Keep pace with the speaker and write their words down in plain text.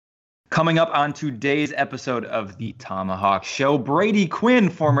Coming up on today's episode of the Tomahawk Show, Brady Quinn,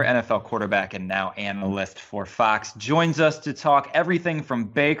 former NFL quarterback and now analyst for Fox, joins us to talk everything from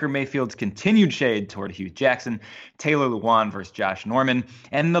Baker Mayfield's continued shade toward Hue Jackson, Taylor Lewan versus Josh Norman,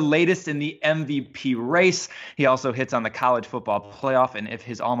 and the latest in the MVP race. He also hits on the college football playoff and if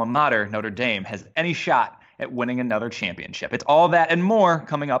his alma mater, Notre Dame, has any shot at winning another championship. It's all that and more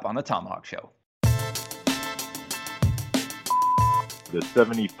coming up on the Tomahawk Show. The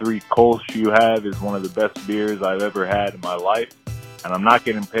 73 Kolsch you have is one of the best beers I've ever had in my life. And I'm not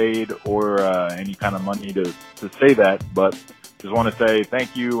getting paid or any kind of money to say that, but just want to say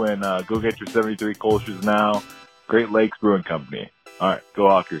thank you and go get your 73 Kolsch's now. Great Lakes Brewing Company. All right, go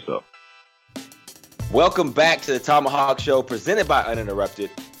hawk yourself. Welcome back to the Tomahawk Show presented by Uninterrupted.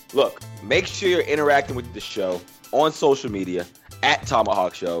 Look, make sure you're interacting with the show on social media at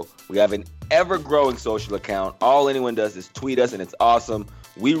Tomahawk Show. We have an ever-growing social account. All anyone does is tweet us, and it's awesome.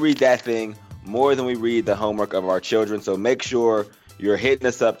 We read that thing more than we read the homework of our children, so make sure you're hitting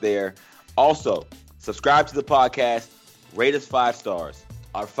us up there. Also, subscribe to the podcast. Rate us 5 stars.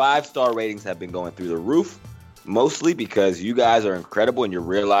 Our 5-star ratings have been going through the roof, mostly because you guys are incredible and you're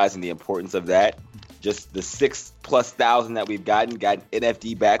realizing the importance of that. Just the 6,000+ that we've gotten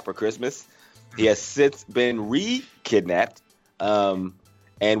NFD back for Christmas. He has since been re-kidnapped.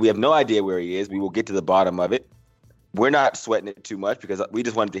 And we have no idea where he is. We will get to the bottom of it. We're not sweating it too much because we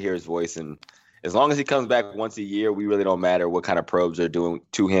just wanted to hear his voice. And as long as he comes back once a year, we really don't matter what kind of probes they're doing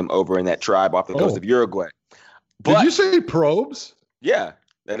to him over in that tribe off the coast of Uruguay. But, did you say probes? Yeah,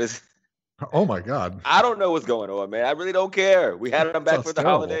 that is. Oh, my God. I don't know what's going on, man. I really don't care. We had him back for the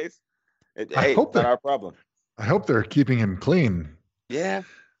holidays. Hey, it's not our problem. I hope they're keeping him clean. Yeah,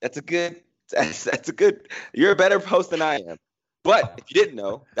 that's a good. You're a better host than I am. But if you didn't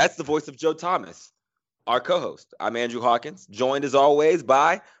know, that's the voice of Joe Thomas, our co-host. I'm Andrew Hawkins, joined as always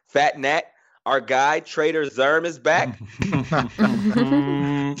by Fat Nat. Our guy, Trader Zerm, is back.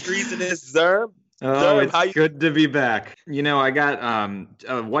 Treasonous Zerm. Oh, it's good to be back. You know, I got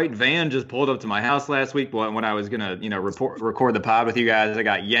a white van just pulled up to my house last week when I was going to, record the pod with you guys. I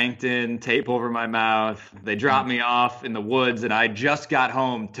got yanked in, tape over my mouth. They dropped me off in the woods, and I just got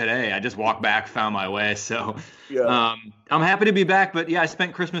home today. I just walked back, found my way. So I'm happy to be back. But, yeah, I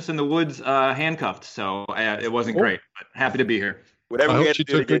spent Christmas in the woods handcuffed, so it wasn't great. But happy to be here. I hope she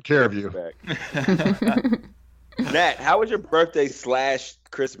took good care of you. Nat, how was your birthday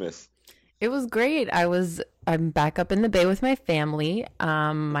 / Christmas? It was great. I'm back up in the Bay with my family.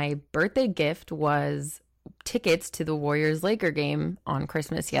 My birthday gift was tickets to the Warriors-Laker game on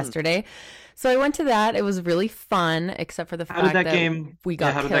Christmas yesterday. So I went to that. It was really fun, except for the fact that we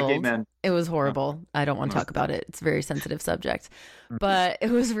got killed. That game end? It was horrible. I don't want to talk about it. It's a very sensitive subject. But it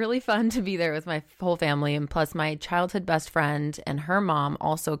was really fun to be there with my whole family. And plus my childhood best friend and her mom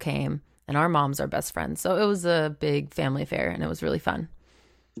also came. And our moms are best friends. So it was a big family affair, and it was really fun.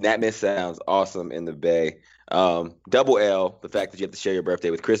 That miss sounds awesome in the Bay. Double L, the fact that you have to share your birthday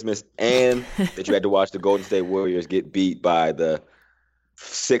with Christmas and that you had to watch the Golden State Warriors get beat by the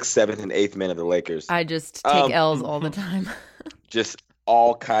 6th, 7th, and 8th men of the Lakers. I just take L's all the time. Just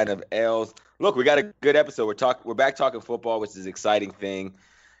all kind of L's. Look, we got a good episode. We're back talking football, which is an exciting thing.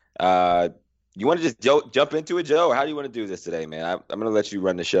 You want to just jump into it, Joe, or how do you want to do this today, man? I'm going to let you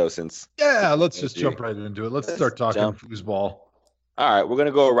run the show since. Yeah, let's just jump right into it. Let's start talking foosball. All right, we're going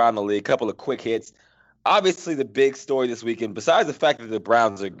to go around the league. A couple of quick hits. Obviously, the big story this weekend, besides the fact that the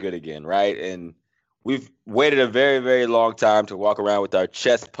Browns are good again, right? And we've waited a very, very long time to walk around with our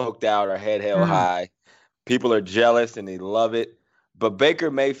chest poked out, our head held high. People are jealous, and they love it. But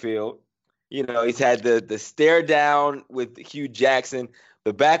Baker Mayfield, he's had the stare down with Hue Jackson,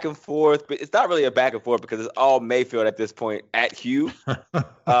 the back and forth. But it's not really a back and forth because it's all Mayfield at this point at Hue.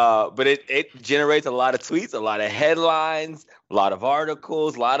 But it generates a lot of tweets, a lot of headlines, a lot of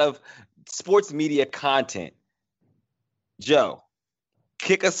articles, a lot of sports media content. Joe,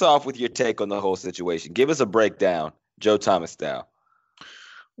 kick us off with your take on the whole situation. Give us a breakdown, Joe Thomas style.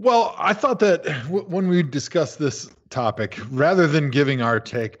 Well, I thought that when we discussed this topic, rather than giving our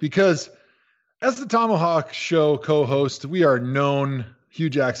take, because as the Tomahawk Show co-host, we are known Hue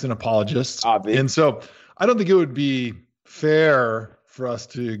Jackson apologists. Obvious. And so I don't think it would be fair for us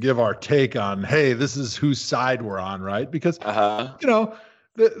to give our take on, hey, this is whose side we're on, right? Because,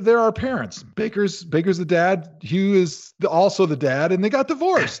 there are parents. Baker's the dad. Hue is also the dad, and they got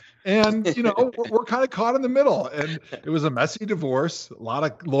divorced. And, we're kind of caught in the middle. And it was a messy divorce, a lot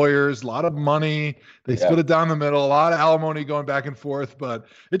of lawyers, a lot of money. They split it down the middle, a lot of alimony going back and forth. But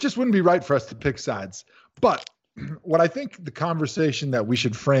it just wouldn't be right for us to pick sides. But what I think the conversation that we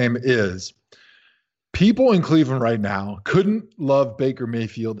should frame is, People in Cleveland right now couldn't love Baker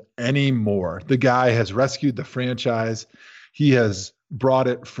Mayfield anymore. The guy has rescued the franchise. He has brought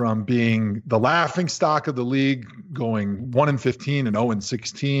it from being the laughing stock of the league, going 1-15 and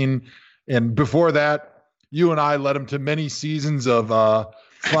 0-16. And before that, you and I led him to many seasons of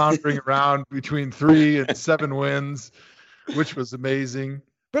floundering around between 3 and 7 wins, which was amazing.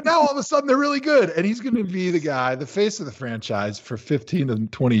 But now all of a sudden they're really good, and he's going to be the guy, the face of the franchise for 15 to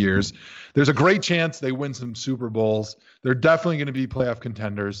 20 years. There's a great chance they win some Super Bowls. They're definitely going to be playoff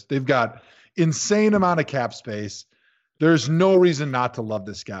contenders. They've got insane amount of cap space. There's no reason not to love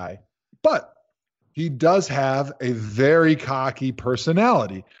this guy. But he does have a very cocky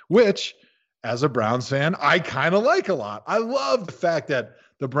personality, which, as a Browns fan, I kind of like a lot. I love the fact that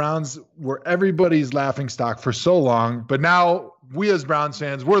the Browns were everybody's laughing stock for so long, but now we as Browns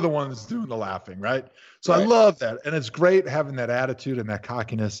fans, we're the ones doing the laughing, right? So right. I love that. And it's great having that attitude and that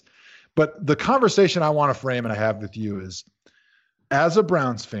cockiness. But the conversation I want to frame and I have with you is, as a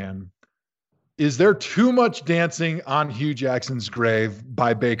Browns fan, is there too much dancing on Hue Jackson's grave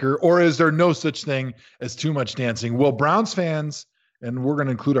by Baker, or is there no such thing as too much dancing? Will Browns fans, and we're going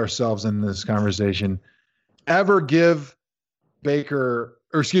to include ourselves in this conversation, ever give Baker,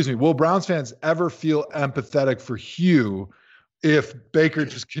 will Browns fans ever feel empathetic for Hue if Baker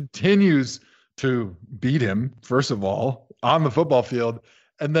just continues to beat him, first of all, on the football field,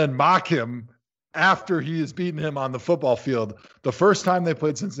 and then mock him after he has beaten him on the football field? The first time they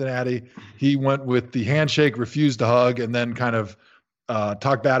played Cincinnati, he went with the handshake, refused to hug, and then kind of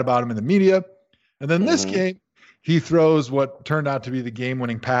talked bad about him in the media. And then this game, he throws what turned out to be the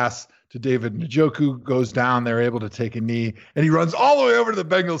game-winning pass to David Njoku, goes down. They're able to take a knee, and he runs all the way over to the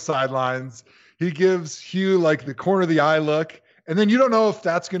Bengals sidelines. He gives Hue like the corner of the eye look, and then you don't know if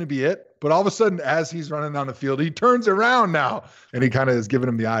that's going to be it. But all of a sudden, as he's running down the field, he turns around now, and he kind of is giving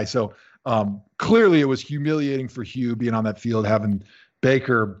him the eye. So clearly it was humiliating for Hue being on that field, having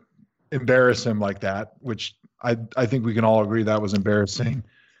Baker embarrass him like that, which I think we can all agree that was embarrassing.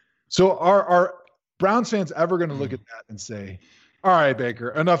 So are Browns fans ever going to look at that and say, all right, Baker,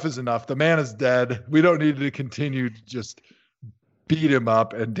 enough is enough. The man is dead. We don't need to continue to just beat him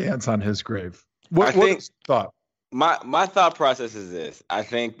up and dance on his grave? What is your thought? My thought process is this. I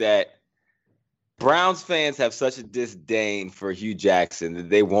think that Browns fans have such a disdain for Hue Jackson that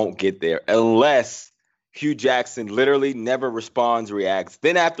they won't get there unless Hue Jackson literally never responds, reacts.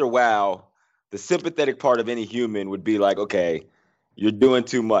 Then after a while, the sympathetic part of any human would be like, okay, you're doing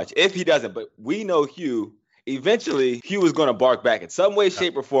too much. If he doesn't, but we know Hue. Eventually, Hue is going to bark back in some way,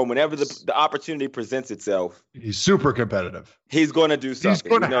 shape, or form whenever the opportunity presents itself. He's super competitive. He's going to do something. He's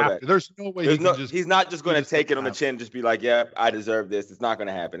going to have to. There's no way he's not just going to take it on the chin and just be like, yeah, I deserve this. It's not going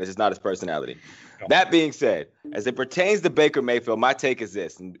to happen. It's just not his personality. No. That being said, as it pertains to Baker Mayfield, my take is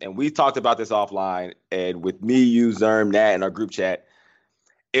this, and we talked about this offline and with me, you, Zerm, Nat, in our group chat.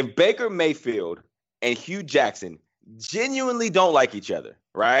 If Baker Mayfield and Hue Jackson genuinely don't like each other,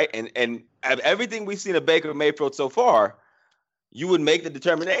 right? And everything we've seen of Baker Mayfield so far, you would make the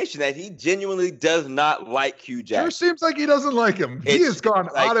determination that he genuinely does not like Hue Jackson. Sure seems like he doesn't like him. He has gone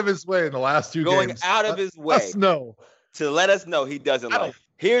out of his way in the last 2 games. Going out of his way to let us know he doesn't like him.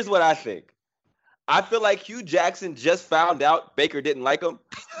 Here's what I think. I feel like Hue Jackson just found out Baker didn't like him.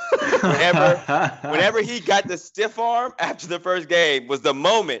 Whenever he got the stiff arm after the first game was the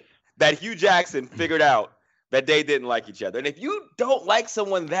moment that Hue Jackson figured out that they didn't like each other. And if you don't like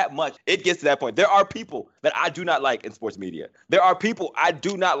someone that much, it gets to that point. There are people that I do not like in sports media. There are people I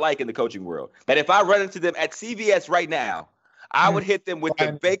do not like in the coaching world. That if I run into them at CVS right now, I would hit them with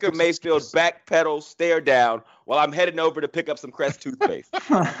the Baker Mayfield back pedal stare down while I'm heading over to pick up some Crest toothpaste,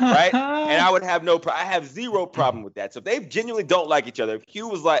 right? And I would have I have zero problem with that. So if they genuinely don't like each other, if Hue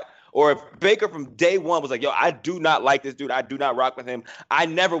was like, or if Baker from day one was like, yo, I do not like this dude. I do not rock with him. I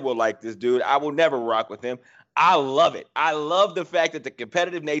never will like this dude. I will never rock with him. I love it. I love the fact that the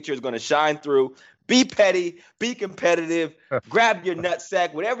competitive nature is going to shine through. Be petty, be competitive, grab your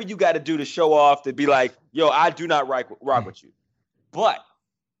nutsack, whatever you got to do to show off to be like, yo, I do not rock with you. But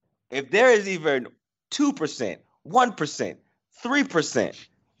if there is even 2%, 1%, 3%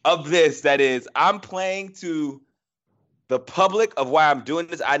 of this that is I'm playing to the public of why I'm doing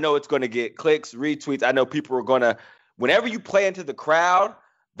this, I know it's going to get clicks, retweets. I know people are going to, whenever you play into the crowd,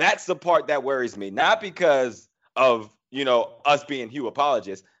 that's the part that worries me. Not because of, us being Hue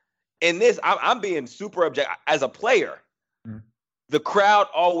apologists. In this, I'm being super objective. As a player, the crowd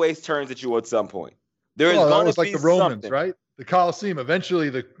always turns at you at some point. There is going to be like the Romans, right? The Colosseum. Eventually,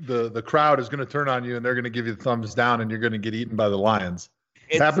 the crowd is going to turn on you, and they're going to give you the thumbs down, and you're going to get eaten by the lions.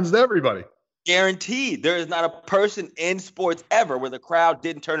 It happens to everybody. Guaranteed. There is not a person in sports ever where the crowd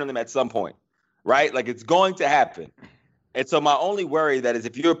didn't turn on them at some point. right? Like, it's going to happen. And so my only worry that is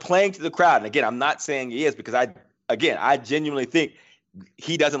if you're playing to the crowd, and again, I'm not saying he is because I genuinely think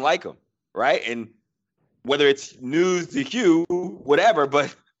he doesn't like him, right? And whether it's news to Hue, whatever,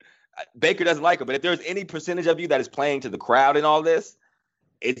 but Baker doesn't like him. But if there's any percentage of you that is playing to the crowd in all this,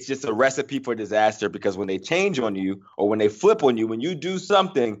 it's just a recipe for disaster because when they change on you or when they flip on you, when you do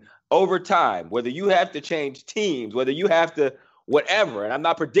something over time, whether you have to change teams, whether you have to whatever, and I'm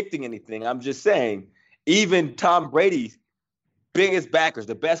not predicting anything, I'm just saying even Tom Brady's biggest backers,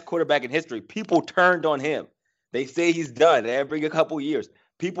 the best quarterback in history, people turned on him. They say he's done every couple years.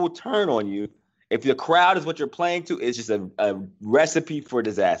 People turn on you. If the crowd is what you're playing to, it's just a recipe for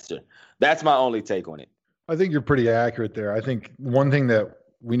disaster. That's my only take on it. I think you're pretty accurate there. I think one thing that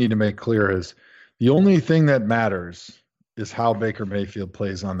we need to make clear is the only thing that matters is how Baker Mayfield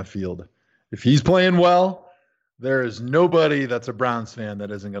plays on the field. If he's playing well, there is nobody that's a Browns fan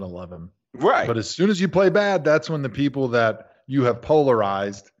that isn't going to love him. Right. But as soon as you play bad, that's when the people that you have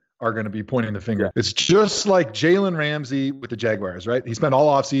polarized are going to be pointing the finger. Yeah. It's just like Jalen Ramsey with the Jaguars, right? He spent all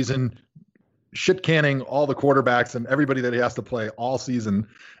offseason shit canning all the quarterbacks and everybody that he has to play all season.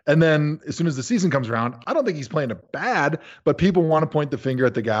 And then as soon as the season comes around, I don't think he's playing it bad, but people want to point the finger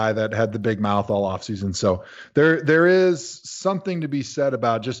at the guy that had the big mouth all offseason. So there is something to be said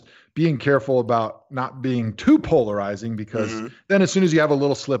about just being careful about not being too polarizing because then as soon as you have a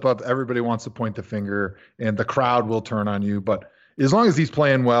little slip up, everybody wants to point the finger and the crowd will turn on you. But as long as he's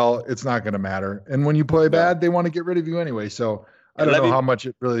playing well, it's not going to matter. And when you play bad, they want to get rid of you anyway. So I don't know how much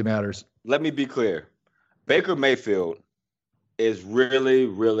it really matters. Let me be clear. Baker Mayfield is really,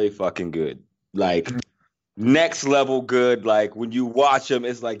 really fucking good. Like, next level good. Like, when you watch him,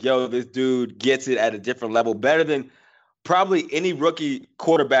 it's like, yo, this dude gets it at a different level. Better than probably any rookie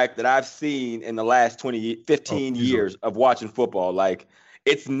quarterback that I've seen in the last 15 years of watching football. Like,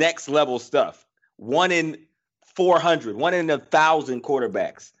 it's next level stuff. 1 in 400, 1 in 1,000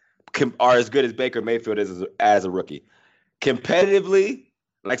 quarterbacks are as good as Baker Mayfield is as a rookie. Competitively,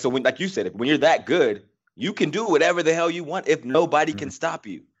 like you said, when you're that good, you can do whatever the hell you want if nobody can stop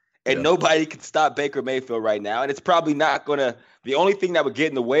you. And nobody can stop Baker Mayfield right now. And it's probably not going to – the only thing that would get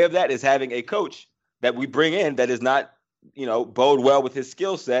in the way of that is having a coach that we bring in that is not, bode well with his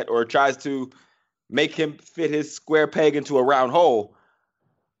skill set or tries to make him fit his square peg into a round hole.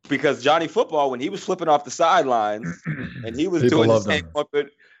 Because Johnny Football, when he was flipping off the sidelines and he was doing the same,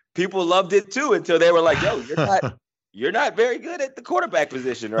 people loved it too until they were like, yo, you're not very good at the quarterback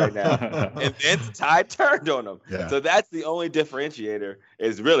position right now. And then the tide turned on him. Yeah. So that's the only differentiator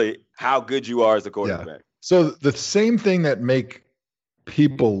is really how good you are as a quarterback. Yeah. So the same thing that make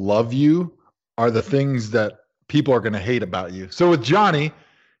people love you are the things that people are going to hate about you. So with Johnny,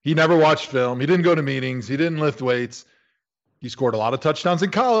 he never watched film. He didn't go to meetings. He didn't lift weights. He scored a lot of touchdowns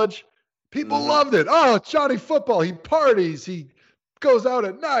in college. People loved it. Oh, Johnny Football. He parties. He goes out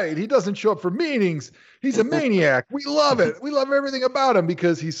at night. He doesn't show up for meetings. He's a maniac. We love it. We love everything about him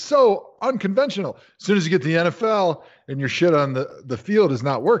because he's so unconventional. As soon as you get to the NFL and your shit on the field is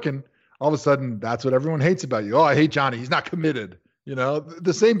not working, all of a sudden that's what everyone hates about you. Oh, I hate Johnny. He's not committed.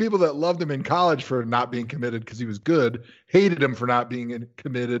 The same people that loved him in college for not being committed because he was good hated him for not being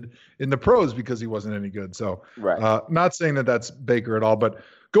committed in the pros because he wasn't any good. So not saying that that's Baker at all, but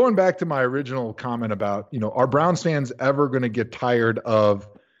going back to my original comment about, are Browns fans ever going to get tired of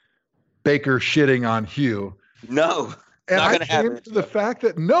Baker shitting on Hue? No. And I came to the fact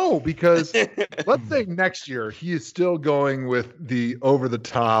that no, because let's say next year he is still going with the over the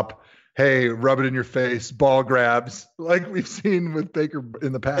top, hey, rub it in your face, ball grabs, like we've seen with Baker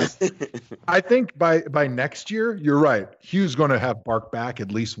in the past. I think by next year, you're right. Hugh's going to have Bark back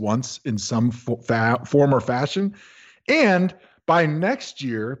at least once in some form or fashion. And by next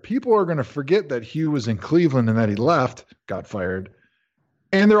year, people are going to forget that Hue was in Cleveland and that he left, got fired.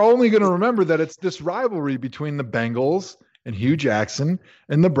 And they're only going to remember that it's this rivalry between the Bengals and Hue Jackson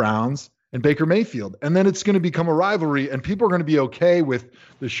and the Browns and Baker Mayfield. And then it's going to become a rivalry, and people are going to be okay with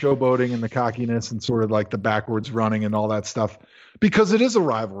the showboating and the cockiness and sort of like the backwards running and all that stuff because it is a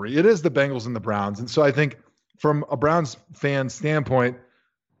rivalry. It is the Bengals and the Browns. And so I think from a Browns fan standpoint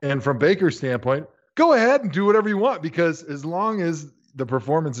and from Baker's standpoint, go ahead and do whatever you want because as long as the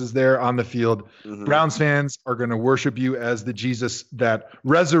performance is there on the field, Browns fans are going to worship you as the Jesus that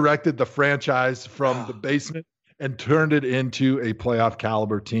resurrected the franchise from the basement and turned it into a playoff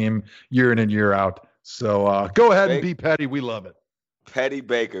caliber team year in and year out. So go ahead and be petty. We love it. Petty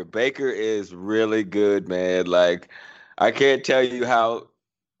Baker. Baker is really good, man. Like, I can't tell you how,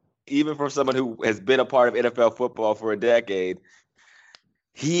 even for someone who has been a part of NFL football for a decade,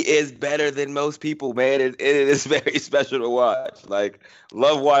 he is better than most people, man. It is very special to watch. Like,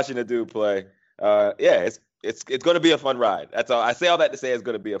 love watching the dude play. It's going to be a fun ride. That's all. I say all that to say it's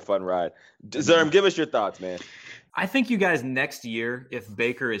going to be a fun ride. Zerm, give us your thoughts, man. I think you guys next year, if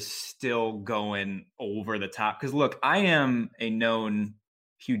Baker is still going over the top, because look, I am a known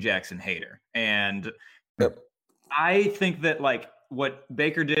Hue Jackson hater, and I think that like what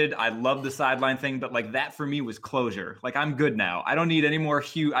Baker did, I love the sideline thing, but like that for me was closure. Like I'm good now. I don't need any more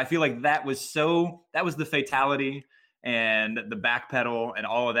Hue. I feel like that was the fatality and the backpedal and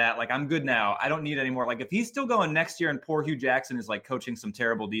all of that. Like I'm good now. I don't need any more. Like if he's still going next year and poor Hue Jackson is like coaching some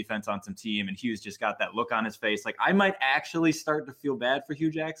terrible defense on some team and Hue's just got that look on his face, like I might actually start to feel bad for Hue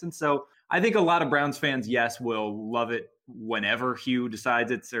Jackson. So I think a lot of Browns fans, yes, will love it whenever Baker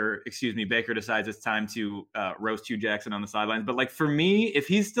decides it's time to roast Hue Jackson on the sidelines. But like for me, if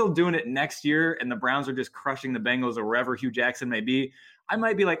he's still doing it next year and the Browns are just crushing the Bengals or wherever Hue Jackson may be, I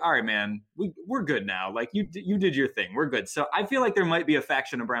might be like, all right, man, we're good now. Like you did your thing. We're good. So I feel like there might be a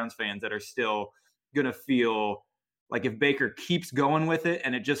faction of Browns fans that are still going to feel like if Baker keeps going with it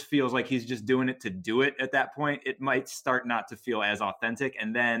and it just feels like he's just doing it to do it at that point, it might start not to feel as authentic.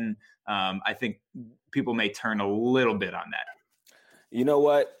 And then I think people may turn a little bit on that. You know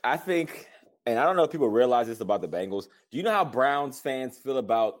what? I think, and I don't know if people realize this about the Bengals. Do you know how Browns fans feel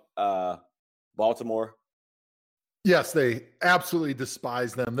about Baltimore? Yes, they absolutely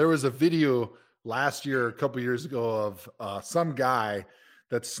despise them. There was a video last year, a couple years ago, of some guy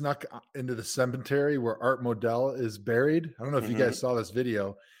that snuck into the cemetery where Art Modell is buried. I don't know if you guys saw this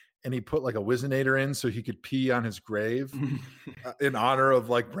video. And he put like a Whizzinator in so he could pee on his grave in honor of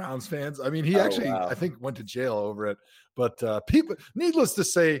like Browns fans. I mean, he I think went to jail over it. But people, needless to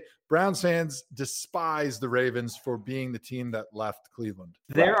say, Browns fans despise the Ravens for being the team that left Cleveland.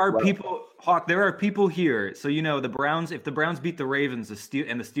 There are people, Hawk. There are people here. So the Browns. If the Browns beat the Ravens, and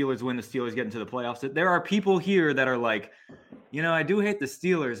the Steelers win, the Steelers get into the playoffs. There are people here that are like, I do hate the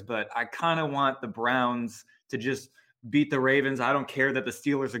Steelers, but I kind of want the Browns to just beat the Ravens. I don't care that the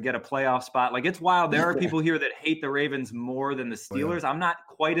Steelers will get a playoff spot. Like it's wild. There are people here that hate the Ravens more than the Steelers. I'm not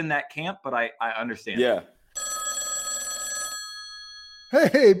quite in that camp, but I understand. Yeah.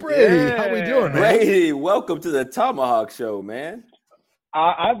 Hey, Brady, how we doing, man? Brady, welcome to the Tomahawk Show, man.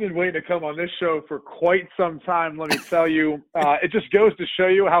 I've been waiting to come on this show for quite some time, let me tell you. It just goes to show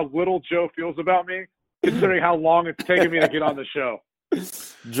you how little Joe feels about me, considering how long it's taken me to get on the show.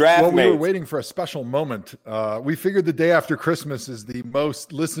 Draft we were waiting for a special moment. We figured the day after Christmas is the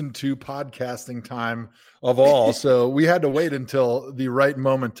most listened to podcasting time of all. So we had to wait until the right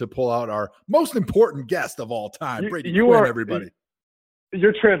moment to pull out our most important guest of all time, Brady Quinn, everybody.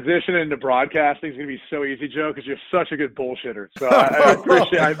 Your transition into broadcasting is going to be so easy, Joe, because you're such a good bullshitter. So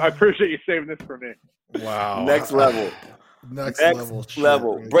I appreciate you saving this for me. Wow. Next level. Next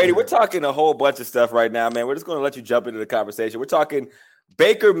level. Right, Brady, we're talking a whole bunch of stuff right now, man. We're just going to let you jump into the conversation. We're talking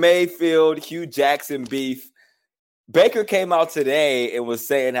Baker Mayfield, Hue Jackson beef. Baker came out today and was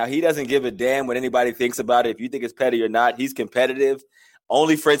saying how he doesn't give a damn what anybody thinks about it. If you think it's petty or not, he's competitive.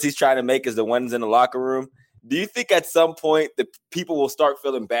 Only friends he's trying to make is the ones in the locker room. Do you think at some point that people will start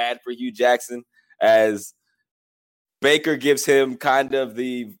feeling bad for Hue Jackson as Baker gives him kind of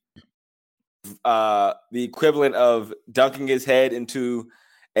the equivalent of dunking his head into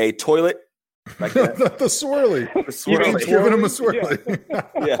a toilet? Like that? the swirly. The swirly. He's giving him a swirly.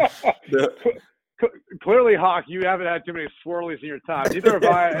 Yeah. Clearly, Hawk, you haven't had too many swirlies in your time. Neither have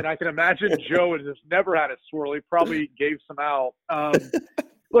I, and I can imagine Joe has never had a swirly, probably gave some out.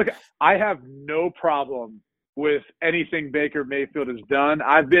 Look, I have no problem with anything Baker Mayfield has done.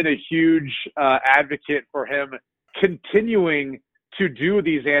 I've been a huge advocate for him continuing to do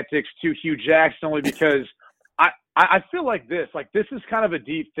these antics to Hue Jackson only because I feel like this is kind of a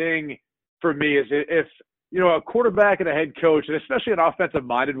deep thing for me is if, a quarterback and a head coach, and especially an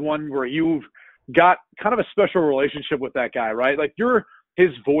offensive-minded one where you've got kind of a special relationship with that guy, right? Like you're his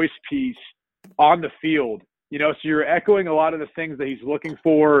voice piece on the field, so you're echoing a lot of the things that he's looking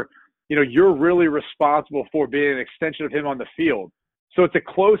for. You're really responsible for being an extension of him on the field. So it's a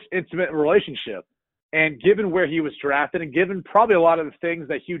close, intimate relationship. And given where he was drafted and given probably a lot of the things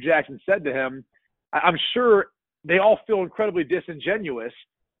that Hue Jackson said to him, I'm sure they all feel incredibly disingenuous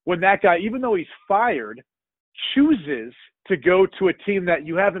when that guy, even though he's fired, chooses to go to a team that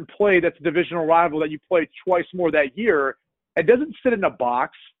you haven't played that's a divisional rival that you played twice more that year and doesn't sit in a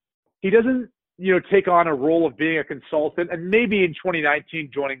box. He doesn't take on a role of being a consultant and maybe in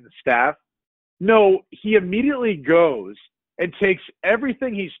 2019 joining the staff. No, he immediately goes and takes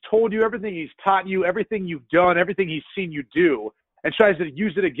everything he's told you, everything he's taught you, everything you've done, everything he's seen you do, and tries to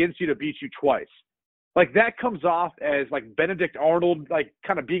use it against you to beat you twice. Like that comes off as like Benedict Arnold, like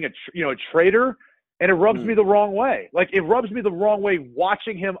kind of being a traitor. and it rubs me the wrong way. Like, it rubs me the wrong way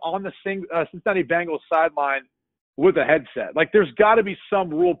watching him on the Cincinnati Bengals sideline with a headset. Like, there's got to be some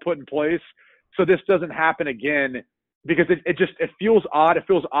rule put in place so this doesn't happen again, because it feels odd. It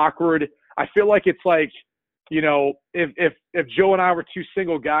feels awkward. I feel like it's like, you know, if Joe and I were two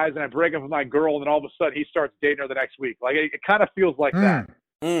single guys and I break up with my girl and then all of a sudden he starts dating her the next week. Like, it kind of feels like that.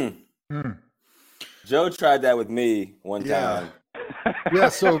 Joe tried that with me one time. Yeah,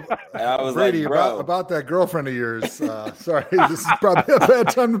 so I was Brady, like, about that girlfriend of yours. Sorry, this is probably a bad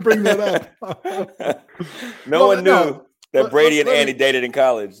time to bring that up. No one knew that Brady and Andy dated in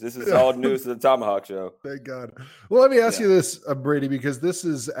college. This is all news to the Tomahawk Show. Thank God. Well, let me ask you this, Brady, because this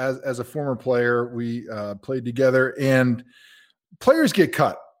is, as a former player, we played together, and players get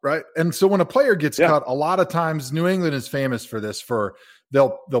cut, right? And so when a player gets cut, a lot of times New England is famous for this.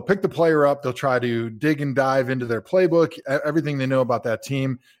 They'll pick the player up, they'll try to dig and dive into their playbook, everything they know about that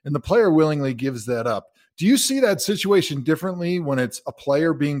team, and the player willingly gives that up. Do you see that situation differently when it's a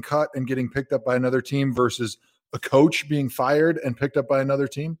player being cut and getting picked up by another team versus a coach being fired and picked up by another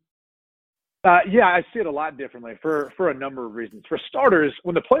team? Yeah, I see it a lot differently for a number of reasons. For starters,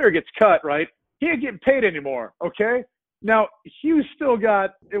 when the player gets cut, right, he ain't getting paid anymore, okay? Now, Hue's still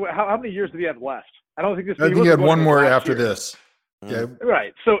got – how many years did he have left? I don't think this – I think he had one more after this. Yeah.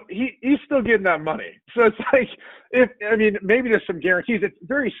 Right. So he's still getting that money. So it's like, maybe there's some guarantees. It's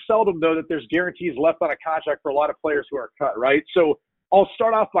very seldom, though, that there's guarantees left on a contract for a lot of players who are cut, right? So I'll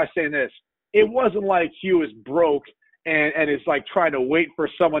start off by saying this. It wasn't like Hue is broke and is like trying to wait for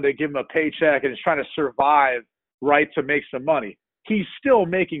someone to give him a paycheck and is trying to survive, right, to make some money. He's still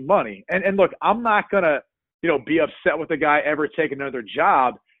making money. And look, I'm not going to, be upset with the guy ever taking another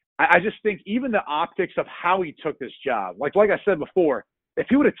job. I just think even the optics of how he took this job, like I said before, if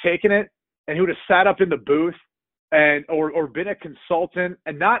he would have taken it and he would have sat up in the booth and or been a consultant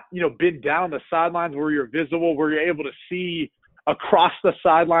and not, been down the sidelines where you're visible, where you're able to see across the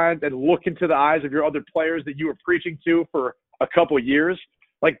sidelines and look into the eyes of your other players that you were preaching to for a couple of years,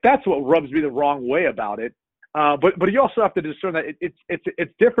 like that's what rubs me the wrong way about it. But you also have to discern that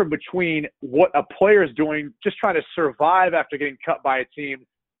it's different between what a player is doing, just trying to survive after getting cut by a team,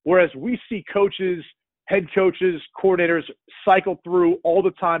 whereas we see coaches, head coaches, coordinators cycle through all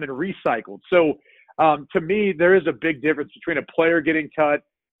the time and recycled. So to me, there is a big difference between a player getting cut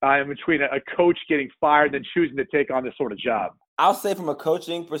and between a coach getting fired and choosing to take on this sort of job. I'll say from a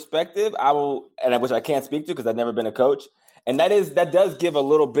coaching perspective, which I can't speak to because I've never been a coach, and that does give a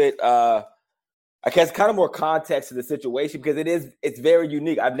little bit, I guess, kind of more context to the situation because it's very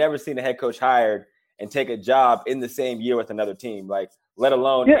unique. I've never seen a head coach hired and take a job in the same year with another team, like let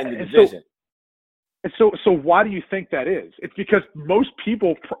alone in the division. So why do you think that is? It's because most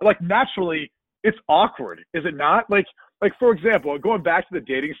people, like, naturally, it's awkward, is it not? Like for example, going back to the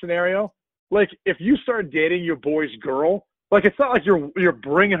dating scenario, like if you start dating your boy's girl, like it's not like you're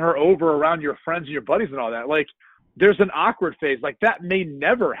bringing her over around your friends and your buddies and all that. Like there's an awkward phase. Like that may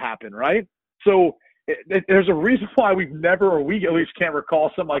never happen, right? So there's a reason why we at least can't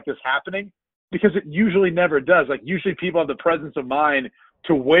recall something like this happening, because it usually never does. Like usually people have the presence of mind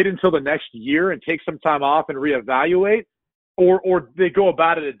to wait until the next year and take some time off and reevaluate, or they go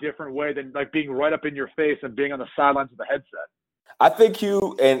about it a different way than like being right up in your face and being on the sidelines of the headset. I think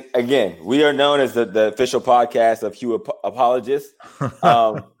Hue, and again, we are known as the official podcast of Hue apologists.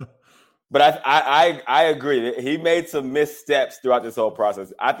 But I agree. He made some missteps throughout this whole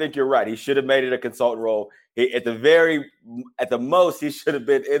process. I think you're right. He should have made it a consultant role. At the most, he should have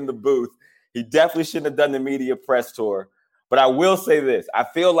been in the booth. He definitely shouldn't have done the media press tour. But I will say this. I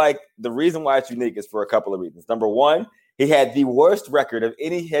feel like the reason why it's unique is for a couple of reasons. Number one, he had the worst record of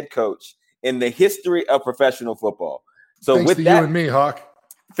any head coach in the history of professional football. So thanks to you and me, Hawk.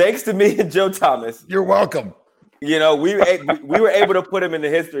 Thanks to me and Joe Thomas. You're welcome. We were able to put him in the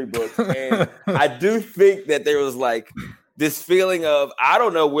history books. And I do think that there was like this feeling of, I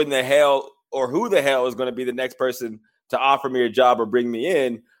don't know when the hell or who the hell is going to be the next person to offer me a job or bring me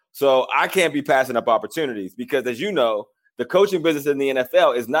in. So I can't be passing up opportunities because, as you know, the coaching business in the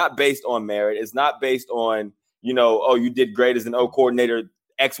NFL is not based on merit. It's not based on, you did great as an O coordinator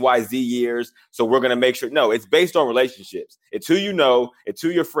XYZ years, so we're going to make sure. No, it's based on relationships. It's who you know. It's who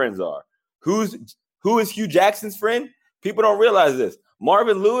your friends are. Who is Hue Jackson's friend? People don't realize this.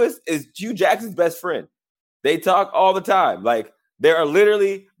 Marvin Lewis is Hue Jackson's best friend. They talk all the time. Like, they are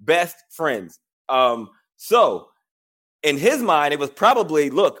literally best friends. So in his mind, it was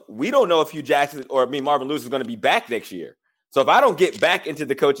probably, look, we don't know if Hue Jackson Marvin Lewis is going to be back next year. So if I don't get back into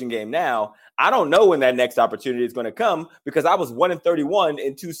the coaching game now, I don't know when that next opportunity is going to come because I was 1-31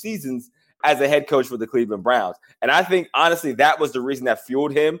 in 2 seasons as a head coach for the Cleveland Browns. And I think, honestly, that was the reason that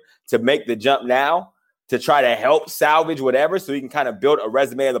fueled him to make the jump now. to try to help salvage whatever so he can kind of build a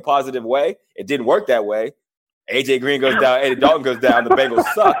resume in a positive way. It didn't work that way. A.J. Green goes down, Eddie Dalton goes down, the Bengals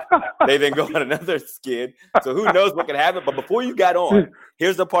suck. They then go on another skid. So who knows what can happen. But before you got on,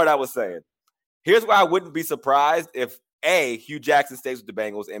 here's the part I was saying. Here's why I wouldn't be surprised if A, Hue Jackson stays with the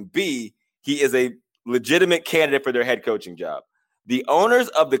Bengals, and B, he is a legitimate candidate for their head coaching job. The owners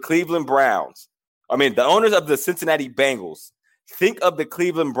of the the owners of the Cincinnati Bengals think of the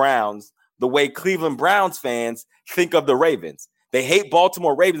Cleveland Browns the way Cleveland Browns fans think of the Ravens. They hate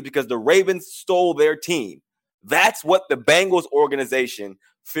Baltimore Ravens because the Ravens stole their team. That's what the Bengals organization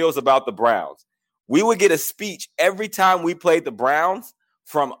feels about the Browns. We would get a speech every time we played the Browns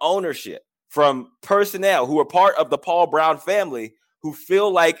from ownership, from personnel who are part of the Paul Brown family, who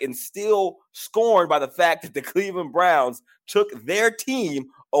feel like and still scorned by the fact that the Cleveland Browns took their team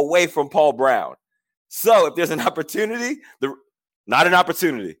away from Paul Brown. So if there's an opportunity, not an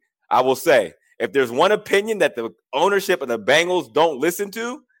opportunity, I will say, if there's one opinion that the ownership of the Bengals don't listen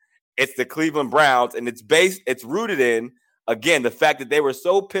to, it's the Cleveland Browns, and it's rooted in, again, the fact that they were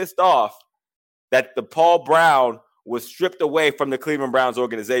so pissed off that the Paul Brown was stripped away from the Cleveland Browns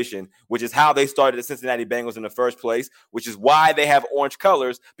organization, which is how they started the Cincinnati Bengals in the first place, which is why they have orange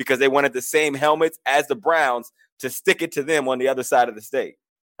colors, because they wanted the same helmets as the Browns to stick it to them on the other side of the state.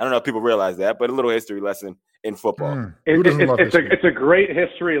 I don't know if people realize that, but a little history lesson in football. It's a great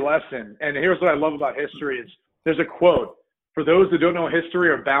history lesson. And here's what I love about history is there's a quote. For those that don't know history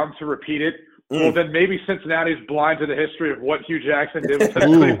are bound to repeat it. Well, then maybe Cincinnati's blind to the history of what Hue Jackson did with the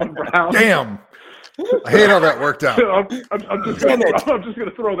Cleveland Browns. Damn. I hate how that worked out. So I'm just going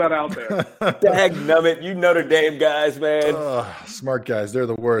to throw that out there. Dagnummit, you Notre Dame guys, man. Smart guys. They're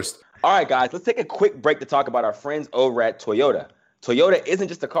the worst. All right, guys, let's take a quick break to talk about our friends over at Toyota. Toyota isn't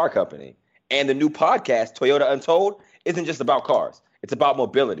just a car company. And the new podcast, Toyota Untold, isn't just about cars. It's about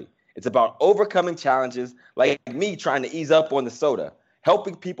mobility. It's about overcoming challenges like me trying to ease up on the soda,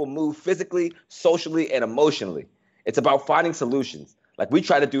 helping people move physically, socially, and emotionally. It's about finding solutions like we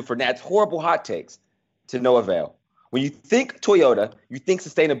try to do for Nat's horrible hot takes to no avail. When you think Toyota, you think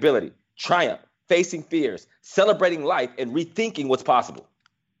sustainability, triumph, facing fears, celebrating life, and rethinking what's possible.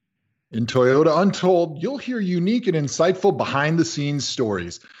 In Toyota Untold, you'll hear unique and insightful behind-the-scenes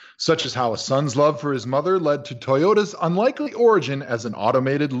stories, such as how a son's love for his mother led to Toyota's unlikely origin as an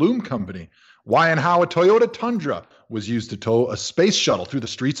automated loom company, why and how a Toyota Tundra was used to tow a space shuttle through the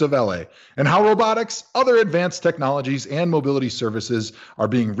streets of LA, and how robotics, other advanced technologies, and mobility services are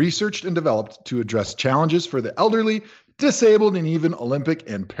being researched and developed to address challenges for the elderly, disabled, and even Olympic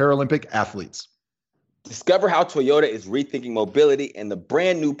and Paralympic athletes. Discover how Toyota is rethinking mobility in the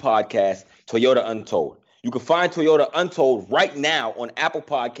brand new podcast, Toyota Untold. You can find Toyota Untold right now on Apple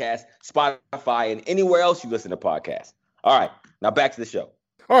Podcasts, Spotify, and anywhere else you listen to podcasts. All right, now back to the show.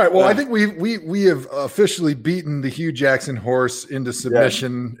 All right, well, I think we have officially beaten the Hue Jackson horse into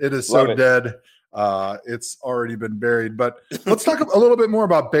submission. Yeah. It is so dead. It's already been buried. But let's talk a little bit more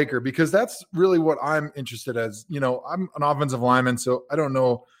about Baker, because that's really what I'm interested in. As you know, I'm an offensive lineman, so I don't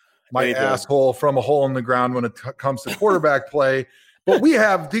know my asshole from a hole in the ground when it comes to quarterback play. But we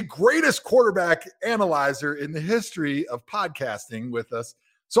have the greatest quarterback analyzer in the history of podcasting with us.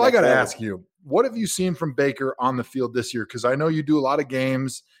 So I got to ask you, what have you seen from Baker on the field this year? Because I know you do a lot of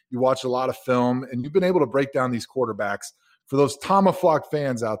games, you watch a lot of film, and you've been able to break down these quarterbacks. For those Tomahawk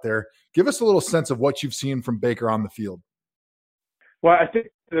fans out there, give us a little sense of what you've seen from Baker on the field. Well, I think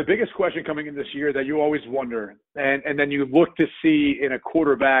the biggest question coming in this year that you always wonder, and then you look to see in a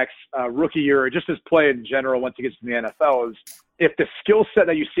quarterback's rookie year, or just his play in general once he gets to the NFL, is if the skill set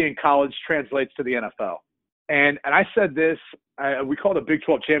that you see in college translates to the NFL. And I said this, we called a Big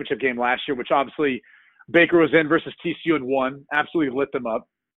 12 championship game last year, which obviously Baker was in versus TCU and won, absolutely lit them up.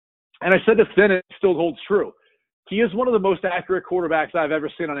 And I said this then, it still holds true. He is one of the most accurate quarterbacks I've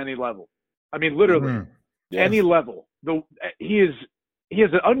ever seen on any level. I mean, literally, any level. He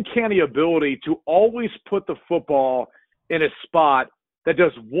has an uncanny ability to always put the football in a spot that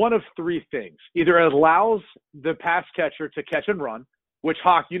does one of three things. Either it allows the pass catcher to catch and run, which,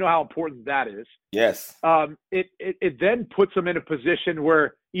 Hawk, you know how important that is. Yes. It then puts them in a position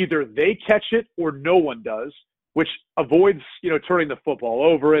where either they catch it or no one does, which avoids, turning the football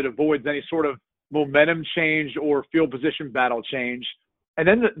over. It avoids any sort of momentum change or field position battle change. And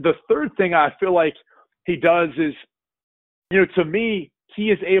then the third thing I feel like he does is, to me,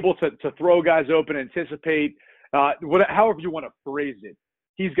 he is able to throw guys open, anticipate, however you want to phrase it.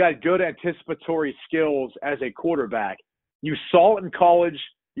 He's got good anticipatory skills as a quarterback. You saw it in college.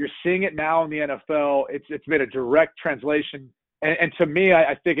 You're seeing it now in the NFL. It's made a direct translation. And to me,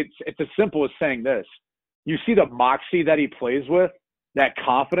 I think it's as simple as saying this. You see the moxie that he plays with, that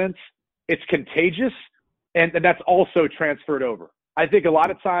confidence. It's contagious, And that's also transferred over. I think a lot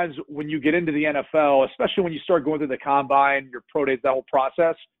of times when you get into the NFL, especially when you start going through the combine, your pro days, that whole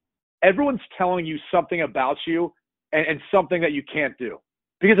process, everyone's telling you something about you and something that you can't do.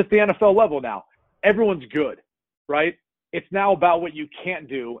 Because at the NFL level now, everyone's good, right? It's now about what you can't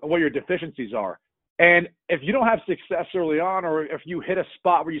do and what your deficiencies are. And if you don't have success early on, or if you hit a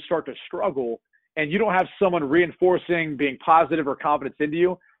spot where you start to struggle and you don't have someone reinforcing being positive or confidence into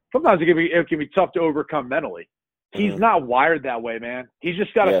you, sometimes it can be tough to overcome mentally. He's not wired that way, man. He's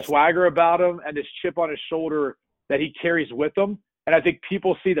just got a swagger about him and this chip on his shoulder that he carries with him. And I think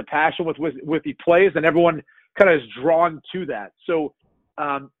people see the passion with he plays, and everyone kind of is drawn to that. So,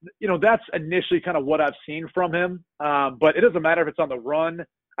 that's initially kind of what I've seen from him. But it doesn't matter if it's on the run.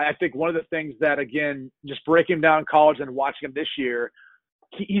 I think one of the things that, again, just breaking him down in college and watching him this year,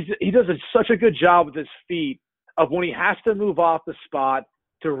 he does such a good job with his feet of when he has to move off the spot,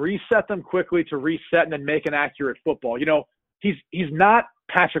 to reset them quickly, to reset and then make an accurate football. He's not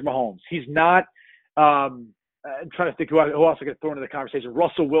Patrick Mahomes. He's not I'm trying to think who else I could throw into the conversation.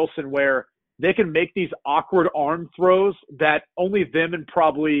 Russell Wilson, where they can make these awkward arm throws that only them and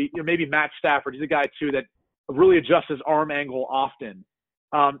probably maybe Matt Stafford. He's a guy too that really adjusts his arm angle often.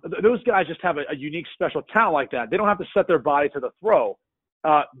 Those guys just have a unique special talent like that. They don't have to set their body to the throw.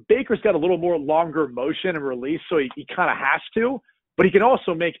 Baker's got a little more longer motion and release, so he kind of has to. But he can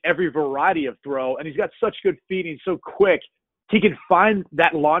also make every variety of throw, and he's got such good feet, and he's so quick. He can find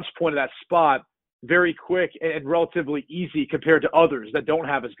that launch point of that spot very quick and relatively easy compared to others that don't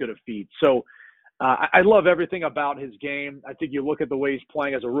have as good of feet. So I love everything about his game. I think you look at the way he's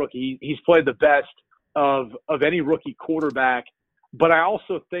playing as a rookie. He's played the best of any rookie quarterback. But I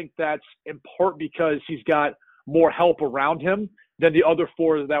also think that's in part because he's got more help around him than the other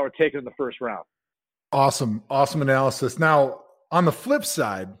four that were taken in the first round. Awesome analysis. Now, on the flip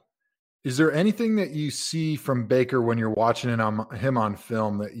side, is there anything that you see from Baker when you're watching him on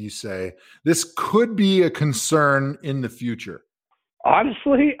film that you say, this could be a concern in the future?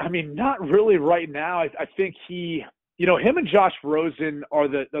 Honestly, I mean, not really right now. I think him and Josh Rosen are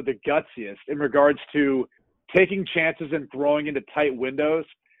the gutsiest in regards to taking chances and throwing into tight windows.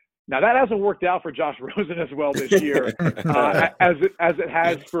 Now, that hasn't worked out for Josh Rosen as well this year as it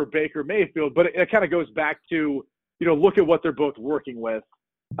has for Baker Mayfield. But it kind of goes back to, look at what they're both working with.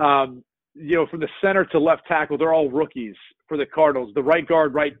 From the center to left tackle, they're all rookies for the Cardinals. The right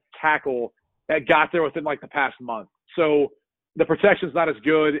guard, right tackle that got there within the past month. So the protection's not as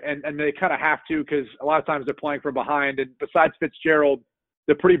good, and they kind of have to because a lot of times they're playing from behind. And besides Fitzgerald,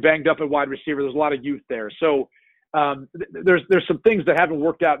 they're pretty banged up at wide receiver. There's a lot of youth there. So there's some things that haven't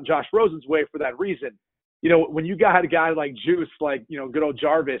worked out in Josh Rosen's way for that reason. When you got a guy like Juice, good old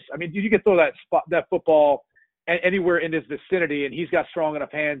Jarvis, I mean, you can throw that football anywhere in his vicinity, and he's got strong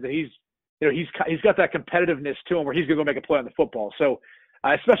enough hands that he's got that competitiveness to him where he's going to go make a play on the football. So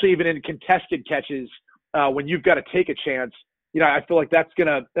especially even in contested catches, when you've got to take a chance, I feel like that's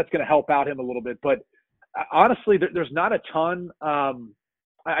gonna help out him a little bit. But honestly, there's not a ton.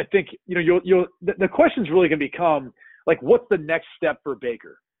 I think the question's really gonna become what's the next step for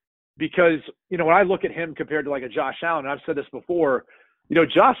Baker? Because when I look at him compared to a Josh Allen, and I've said this before,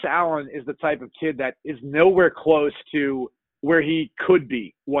 Josh Allen is the type of kid that is nowhere close to where he could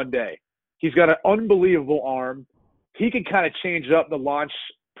be one day. He's got an unbelievable arm. He can kind of change up the launch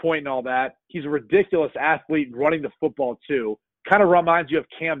point and all that. He's a ridiculous athlete running the football too. Kind of reminds you of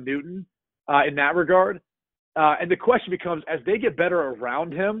Cam Newton in that regard. And the question becomes, as they get better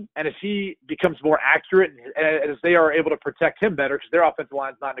around him and as he becomes more accurate and as they are able to protect him better because their offensive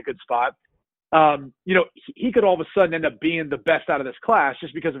line's not in a good spot, he could all of a sudden end up being the best out of this class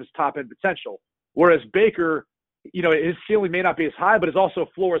just because of his top end potential. Whereas Baker, his ceiling may not be as high, but his also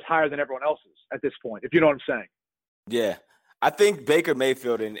floor is higher than everyone else's at this point, if you know what I'm saying. Yeah. I think Baker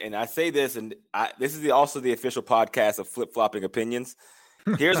Mayfield, and I say this, and this is also the official podcast of Flip-Flopping Opinions.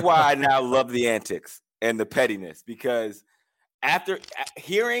 Here's why I now love the antics and the pettiness, because after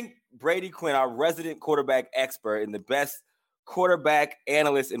hearing Brady Quinn, our resident quarterback expert and the best quarterback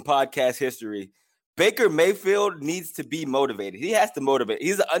analyst in podcast history, Baker Mayfield needs to be motivated. He has to motivate.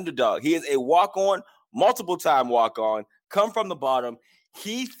 He's an underdog. He is a walk-on, multiple-time walk-on, come from the bottom.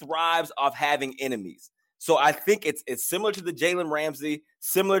 He thrives off having enemies. So I think it's similar to the Jalen Ramsey,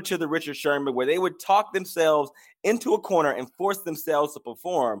 similar to the Richard Sherman, where they would talk themselves into a corner and force themselves to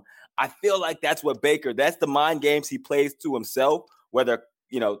perform. I feel like that's what Baker, that's the mind games he plays to himself, whether,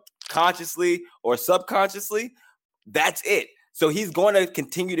 consciously or subconsciously. That's it. So he's going to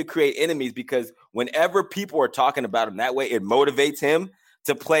continue to create enemies because whenever people are talking about him that way, it motivates him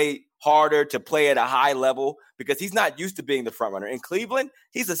to play harder, to play at a high level because he's not used to being the front runner. In Cleveland,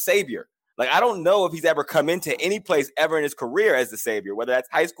 he's a savior. Like, I don't know if he's ever come into any place ever in his career as the savior, whether that's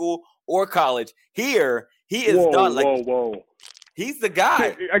high school or college. Here, he is done. Like, he's the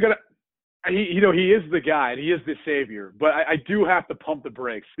guy. He is the guy and he is the savior, but I do have to pump the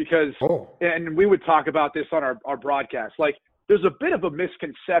brakes because, and we would talk about this on our broadcast, like there's a bit of a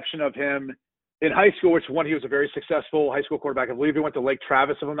misconception of him in high school, which one, he was a very successful high school quarterback. I believe he went to Lake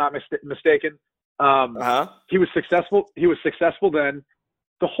Travis, if I'm not mistaken. He was successful. He was successful then.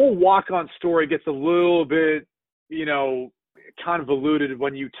 The whole walk-on story gets a little bit, convoluted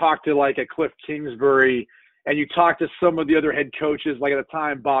when you talk to like a Cliff Kingsbury and you talk to some of the other head coaches, like at the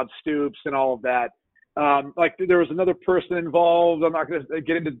time, Bob Stoops and all of that. Like there was another person involved. I'm not going to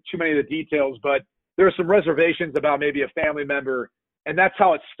get into too many of the details, but there were some reservations about maybe a family member, and that's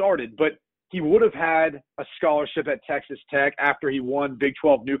how it started. But he would have had a scholarship at Texas Tech after he won Big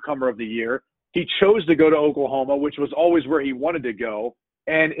 12 Newcomer of the Year. He chose to go to Oklahoma, which was always where he wanted to go.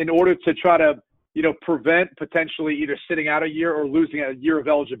 And in order to try to, prevent potentially either sitting out a year or losing a year of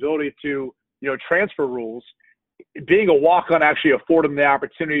eligibility to, transfer rules, being a walk-on actually afforded him the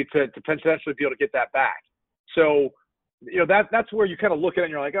opportunity to potentially be able to get that back. So, that's where you kind of look at it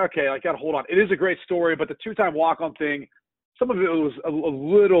and you're like, okay, I got to hold on. It is a great story, but the two-time walk-on thing, some of it was a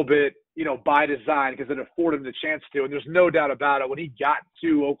little bit, by design because it afforded him the chance to. And there's no doubt about it. When he got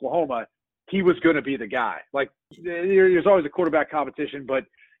to Oklahoma, he was going to be the guy. Like there's always a quarterback competition, but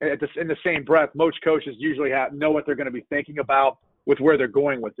in the same breath, most coaches usually know what they're going to be thinking about with where they're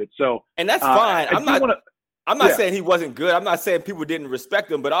going with it. So, and that's fine. I'm not saying he wasn't good. I'm not saying people didn't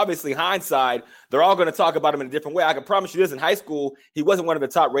respect him, but obviously hindsight, they're all going to talk about him in a different way. I can promise you this, in high school, he wasn't one of the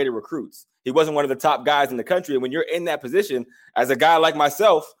top rated recruits. He wasn't one of the top guys in the country. And when you're in that position as a guy like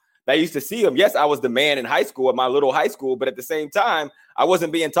myself that used to see him, yes, I was the man in high school at my little high school, but at the same time, I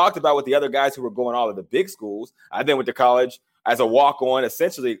wasn't being talked about with the other guys who were going all of the big schools. I then went to college as a walk-on.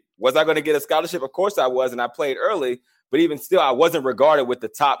 Essentially, was I going to get a scholarship? Of course I was, and I played early. But even still, I wasn't regarded with the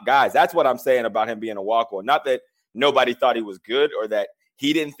top guys. That's what I'm saying about him being a walk-on. Not that nobody thought he was good or that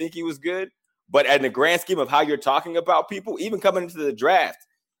he didn't think he was good, but in the grand scheme of how you're talking about people, even coming into the draft,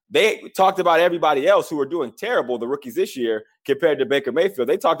 they talked about everybody else who were doing terrible, the rookies this year, compared to Baker Mayfield.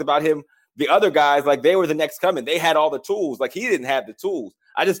 They talked about him, the other guys, like they were the next coming. They had all the tools. Like he didn't have the tools.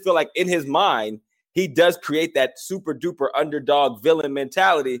 I just feel like in his mind, he does create that super-duper underdog villain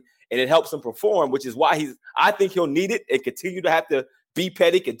mentality, and it helps him perform, which is why I think he'll need it and continue to have to be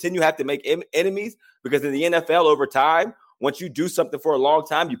petty, continue to have to make enemies, because in the NFL over time, once you do something for a long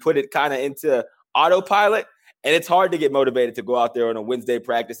time, you put it kind of into autopilot, and it's hard to get motivated to go out there on a Wednesday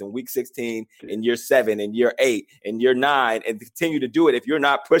practice in week 16, in year 7, in year 8, in year 9, and continue to do it if you're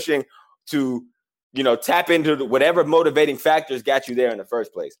not pushing to, tap into whatever motivating factors got you there in the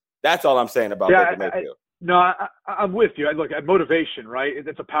first place. That's all I'm saying about Baker Mayfield. No, I'm with you. Look, motivation, right?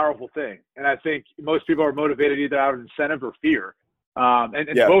 It's a powerful thing. And I think most people are motivated either out of incentive or fear. And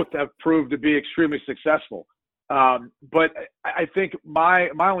both have proved to be extremely successful. But I think my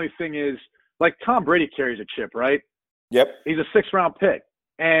only thing is, like, Tom Brady carries a chip, right? Yep. He's a 6th-round pick.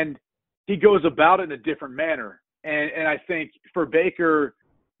 And he goes about it in a different manner. And I think for Baker,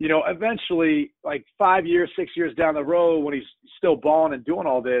 eventually, like 5 years, 6 years down the road when he's still balling and doing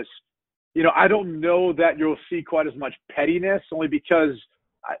all this, I don't know that you'll see quite as much pettiness, only because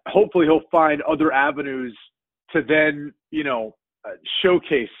hopefully he'll find other avenues to then,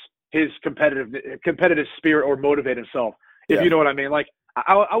 showcase his competitive spirit or motivate himself, if you know what I mean. Like,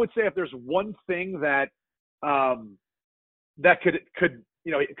 I would say if there's one thing that that could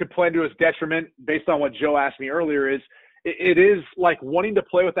play into his detriment based on what Joe asked me earlier is it is like wanting to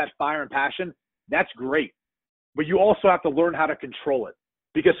play with that fire and passion. That's great, but you also have to learn how to control it.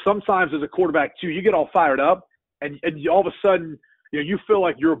 Because sometimes as a quarterback, too, you get all fired up and all of a sudden, you feel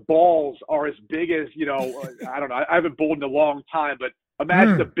like your balls are as big as, I don't know. I haven't bowled in a long time, but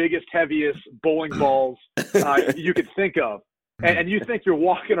imagine the biggest, heaviest bowling balls you could think of. And you think you're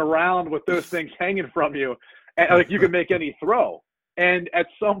walking around with those things hanging from you and like you can make any throw. And at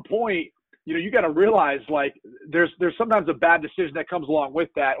some point, you got to realize, like, there's sometimes a bad decision that comes along with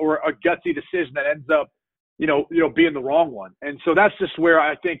that, or a gutsy decision that ends up, being the wrong one. And so that's just where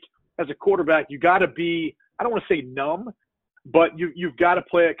I think as a quarterback, you got to be, I don't want to say numb, but you've got to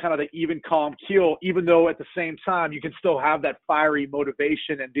play at kind of the even, calm keel, even though at the same time you can still have that fiery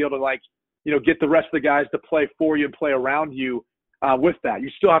motivation and be able to get the rest of the guys to play for you and play around you with that.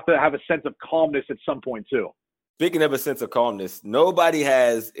 You still have to have a sense of calmness at some point too. Speaking of a sense of calmness, nobody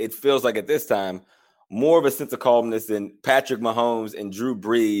has, it feels like at this time, more of a sense of calmness than Patrick Mahomes and Drew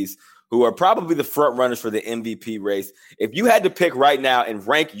Brees, who are probably the front runners for the MVP race. If you had to pick right now and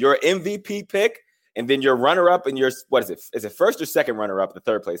rank your MVP pick and then your runner-up and your, what is it? Is it first or second runner-up, the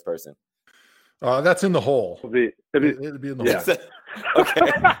third place person? That's in the hole. It'd be in the hole.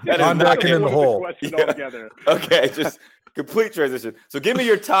 Okay. On deck and in the hole. Okay, just complete transition. So give me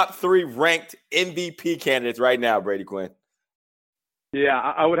your top 3 ranked MVP candidates right now, Brady Quinn. Yeah,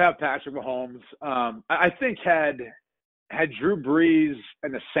 I would have Patrick Mahomes. I think had Drew Brees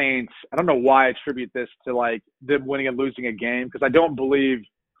and the Saints, I don't know why I attribute this to like them winning and losing a game, because I don't believe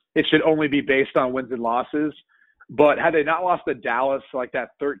it should only be based on wins and losses. But had they not lost to Dallas, like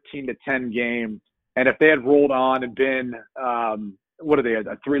that 13-10 game, and if they had rolled on and been, what are they, a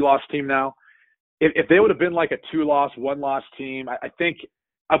 3-loss team now? If they would have been like a 2-loss, 1-loss team, I think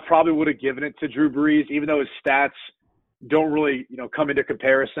I probably would have given it to Drew Brees, even though his stats don't really, come into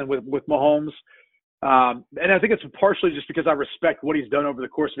comparison with Mahomes. And I think it's partially just because I respect what he's done over the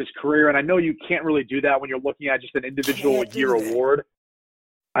course of his career. And I know you can't really do that when you're looking at just an individual year award.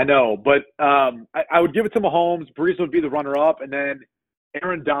 I know, but I would give it to Mahomes. Brees would be the runner-up, and then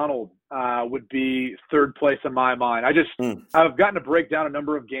Aaron Donald would be third place in my mind. I've gotten to break down a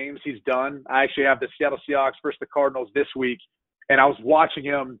number of games he's done. I actually have the Seattle Seahawks versus the Cardinals this week, and I was watching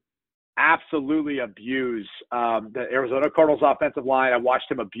him absolutely abuse the Arizona Cardinals offensive line. I watched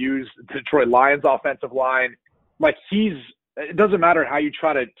him abuse the Detroit Lions offensive line. Like it doesn't matter how you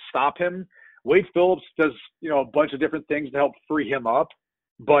try to stop him. Wade Phillips does, a bunch of different things to help free him up,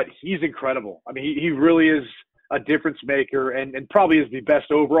 but he's incredible. I mean, he really is a difference maker and probably is the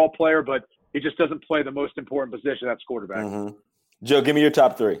best overall player, but he just doesn't play the most important position, that's quarterback. Mm-hmm. Joe, give me your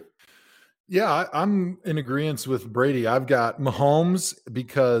top 3. Yeah, I'm in agreement with Brady. I've got Mahomes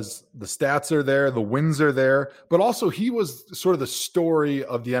because the stats are there, the wins are there, but also he was sort of the story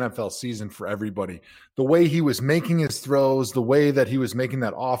of the NFL season for everybody. The way he was making his throws, the way that he was making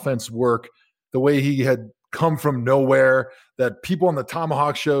that offense work, the way he had come from nowhere, that people on the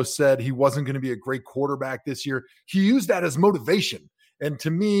Tomahawk Show said he wasn't going to be a great quarterback this year. He used that as motivation. And to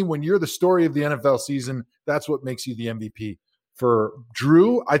me, when you're the story of the NFL season, that's what makes you the MVP. For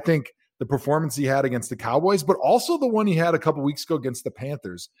Drew, I think the performance he had against the Cowboys, but also the one he had a couple weeks ago against the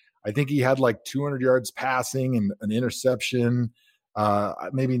Panthers. I think he had like 200 yards passing and an interception,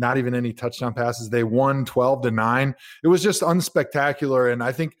 maybe not even any touchdown passes. They won 12-9. It was just unspectacular. And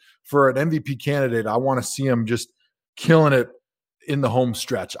I think for an MVP candidate, I want to see him just killing it in the home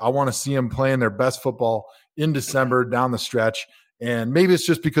stretch. I want to see him playing their best football in December down the stretch. And maybe it's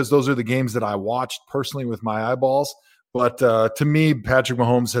just because those are the games that I watched personally with my eyeballs. But to me, Patrick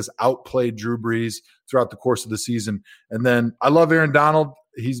Mahomes has outplayed Drew Brees throughout the course of the season. And then I love Aaron Donald.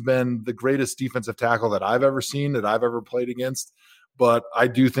 He's been the greatest defensive tackle that I've ever seen, that I've ever played against. But I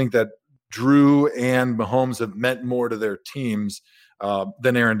do think that Drew and Mahomes have meant more to their teams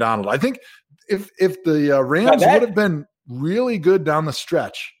than Aaron Donald. I think if the Rams would have been really good down the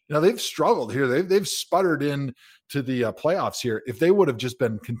stretch, they've struggled here. They've sputtered in to the playoffs here. If they would have just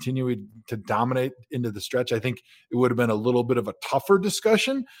been continuing to dominate into the stretch, I think it would have been a little bit of a tougher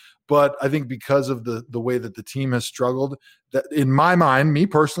discussion. But I think because of the way that the team has struggled, that in my mind, me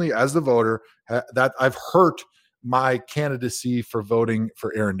personally as the voter, that I've hurt my candidacy for voting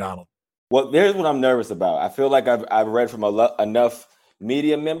for Aaron Donald. Well, here's what I'm nervous about. I feel like I've read from enough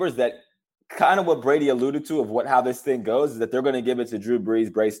media members that kind of what Brady alluded to of how this thing goes is that they're going to give it to Drew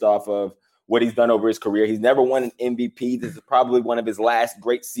Brees based off of what he's done over his career. He's never won an MVP. This is probably one of his last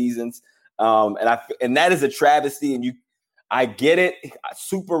great seasons. And that is a travesty. And I get it.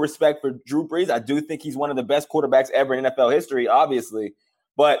 Super respect for Drew Brees. I do think he's one of the best quarterbacks ever in NFL history, obviously.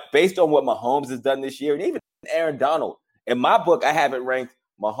 But based on what Mahomes has done this year, and even Aaron Donald, in my book, I have it ranked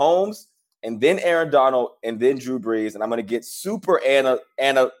Mahomes and then Aaron Donald and then Drew Brees. And I'm going to get super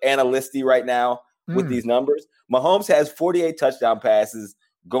analyst-y right now with these numbers. Mahomes has 48 touchdown passes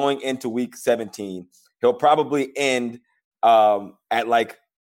going into week 17. He'll probably end at like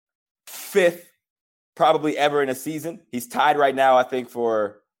 5th probably ever in a season. He's tied right now, I think,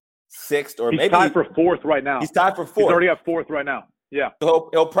 for 6th or maybe. He's tied for 4th right now. He's tied for 4th. He's already at 4th right now. Yeah. So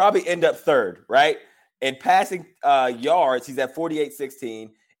he'll probably end up 3rd, right? In passing yards, he's at 48-16.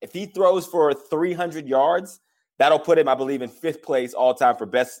 If he throws for 300 yards, that'll put him, I believe, in 5th place all time for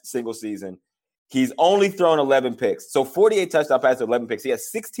best single season. He's only thrown 11 picks. So 48 touchdown passes, 11 picks. He has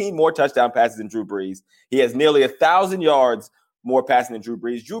 16 more touchdown passes than Drew Brees. He has nearly 1,000 yards more passing than Drew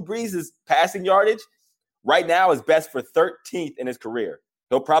Brees. Drew Brees' passing yardage right now is best for 13th in his career.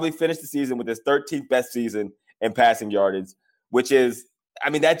 He'll probably finish the season with his 13th best season in passing yardage, which is,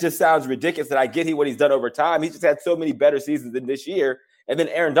 that just sounds ridiculous that I get what he's done over time. He's just had so many better seasons than this year. And then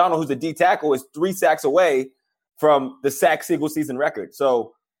Aaron Donald, who's a D tackle, is 3 sacks away from the sack single season record.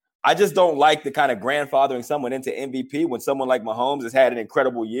 So I just don't like the kind of grandfathering someone into MVP when someone like Mahomes has had an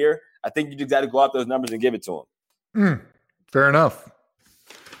incredible year. I think you just got to go out those numbers and give it to him. Fair enough.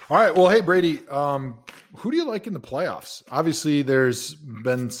 All right. Well, hey, Brady, who do you like in the playoffs? Obviously, there's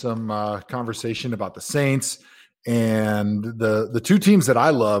been some conversation about the Saints and the two teams that I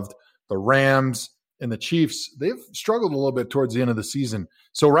loved, the Rams and the Chiefs. They've struggled a little bit towards the end of the season.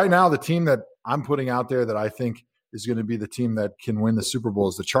 So right now, the team that I'm putting out there that I think is going to be the team that can win the Super Bowl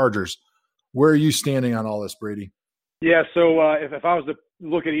is the Chargers. Where are you standing on all this, Brady? Yeah, so if I was to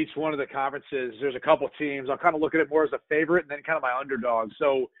look at each one of the conferences, there's a couple teams. I'll kind of look at it more as a favorite and then kind of my underdog.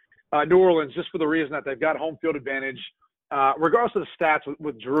 So New Orleans, just for the reason that they've got home field advantage, regardless of the stats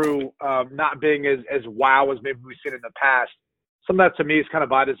with Drew not being as wow as maybe we've seen in the past. Some of that to me is kind of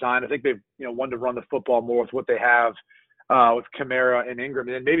by design. I think they've wanted to run the football more with what they have with Kamara and Ingram,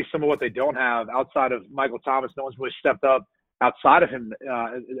 and then maybe some of what they don't have outside of Michael Thomas. No one's really stepped up outside of him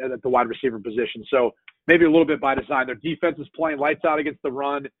at the wide receiver position. So maybe a little bit by design. Their defense is playing lights out against the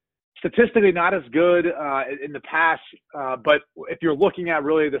run. Statistically not as good in the past, but if you're looking at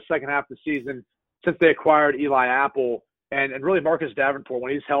really the second half of the season since they acquired Eli Apple and really Marcus Davenport,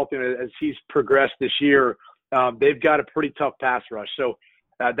 when he's healthy and as he's progressed this year, they've got a pretty tough pass rush. So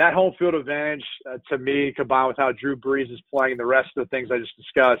that home field advantage to me, combined with how Drew Brees is playing and the rest of the things I just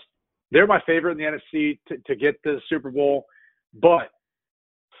discussed, they're my favorite in the NFC to get to the Super Bowl. But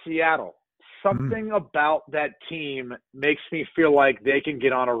Seattle, something about that team makes me feel like they can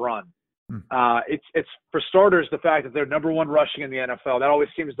get on a run. It's for starters, the fact that they're number one rushing in the NFL. That always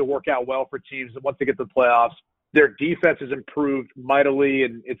seems to work out well for teams that once they get to the playoffs. Their defense has improved mightily,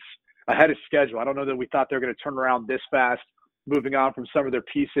 and it's ahead of schedule. I don't know that we thought they were going to turn around this fast, moving on from some of their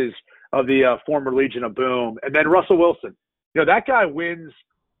pieces of the former Legion of Boom. And then Russell Wilson. That guy wins,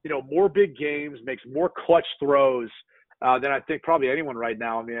 more big games, makes more clutch throws than I think probably anyone right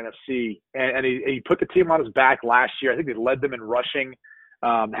now in the NFC. And he put the team on his back last year. I think they led them in rushing,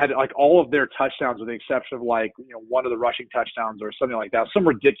 had like all of their touchdowns with the exception of one of the rushing touchdowns or something like that. Some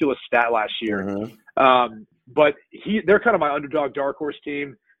ridiculous stat last year. But they're kind of my underdog dark horse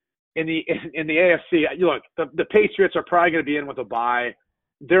team. In the AFC, look, the Patriots are probably going to be in with a bye.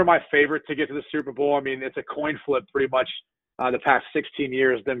 They're my favorite to get to the Super Bowl. I mean, it's a coin flip pretty much the past 16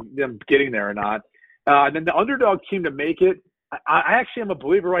 years, them getting there or not. And then the underdog team to make it, I actually am a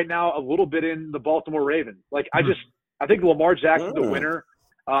believer right now a little bit in the Baltimore Ravens. I think Lamar Jackson's the winner.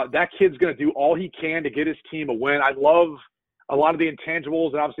 That kid's going to do all he can to get his team a win. I love a lot of the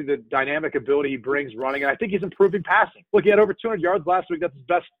intangibles and obviously the dynamic ability he brings running. And I think he's improving passing. Look, he had over 200 yards last week. That's his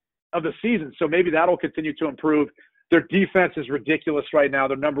best of the season. So maybe that'll continue to improve. Their defense is ridiculous right now.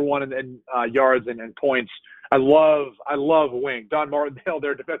 They're number one in yards and points. I love Wing. Don Martindale,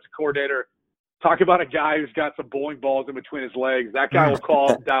 their defensive coordinator. Talk about a guy who's got some bowling balls in between his legs. That guy will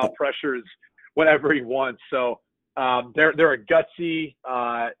call down pressures whenever he wants. So they're a gutsy,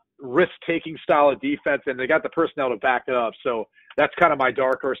 risk-taking style of defense, and they got the personnel to back it up. So that's kind of my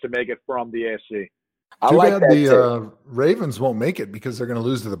dark horse to make it from the AFC. Too bad the Ravens won't make it because they're going to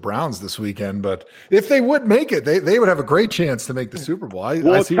lose to the Browns this weekend. But if they would make it, they would have a great chance to make the Super Bowl. I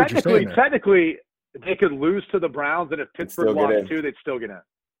see what you're saying there. Technically, they could lose to the Browns, and if Pittsburgh lost too, they'd still get in.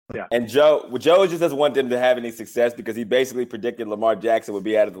 Yeah. And Joe just doesn't want them to have any success because he basically predicted Lamar Jackson would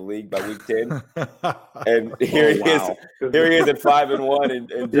be out of the league by week 10. And here he is at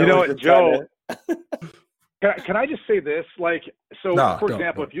 5-1. And Joe. Can I just say this? For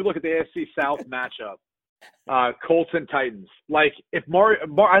example, if you look at the AFC South matchup, Colts and Titans, I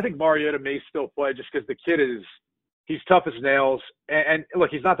think Mariota may still play just because the kid he's tough as nails. And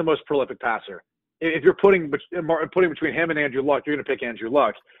look, he's not the most prolific passer. If you're putting between him and Andrew Luck, you're going to pick Andrew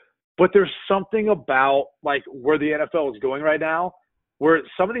Luck. But there's something about where the NFL is going right now, where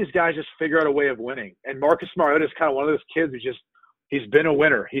some of these guys just figure out a way of winning. And Marcus Mariota is kind of one of those kids he's been a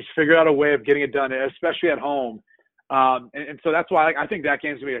winner. He's figured out a way of getting it done, especially at home. And so that's why I think that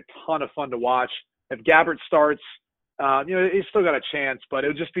game's going to be a ton of fun to watch. If Gabbert starts, he's still got a chance, but it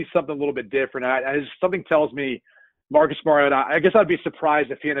would just be something a little bit different. Something tells me Marcus Mariota, I guess I'd be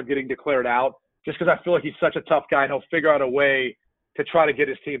surprised if he ended up getting declared out just because I feel like he's such a tough guy and he'll figure out a way to try to get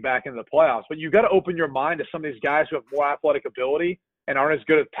his team back into the playoffs. But you've got to open your mind to some of these guys who have more athletic ability and aren't as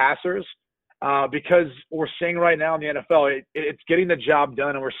good as passers. Because we're seeing right now in the NFL, it's getting the job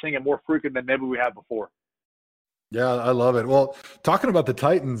done, and we're seeing it more frequent than maybe we have before. Yeah, I love it. Well, talking about the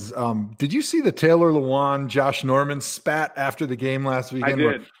Titans, did you see the Taylor Lewan, Josh Norman spat after the game last weekend?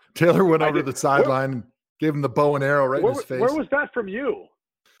 I did. Taylor went over to the sideline and gave him the bow and arrow in his face. Where was that from you?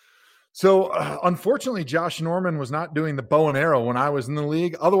 So, unfortunately, Josh Norman was not doing the bow and arrow when I was in the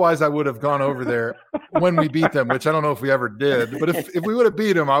league. Otherwise, I would have gone over there when we beat them, which I don't know if we ever did. But if we would have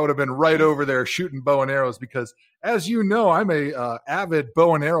beat them, I would have been right over there shooting bow and arrows because, as you know, I'm a avid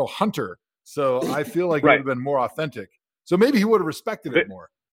bow and arrow hunter. So I feel like it would have been more authentic. So maybe he would have respected it more.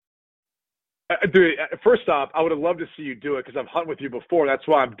 Dude, first off, I would have loved to see you do it because I've hunted with you before. That's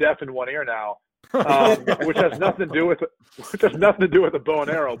why I'm deaf in one ear now, which has nothing to do with the bow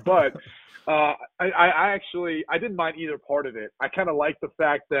and arrow. But I didn't mind either part of it. I kind of like the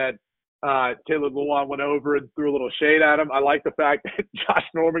fact that Taylor Lewan went over and threw a little shade at him. I like the fact that Josh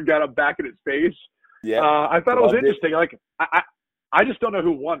Norman got him back in his face. Yeah, I thought it was interesting. Like I just don't know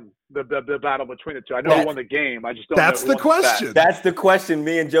who won the battle between the two. I know who won the game. I just don't know. That's the question. That's the question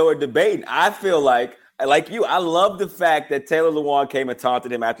me and Joe are debating. I feel like you, I love the fact that Taylor Lewan came and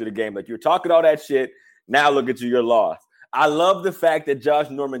taunted him after the game. Like, you're talking all that shit. Now look at you, you're lost. I love the fact that Josh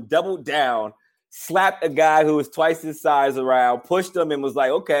Norman doubled down, slapped a guy who was twice his size around, pushed him, and was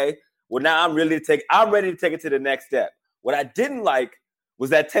like, okay, well, now I'm ready to take it to the next step. What I didn't like was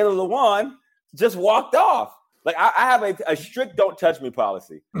that Taylor Lewan just walked off. Like, I have a strict don't touch me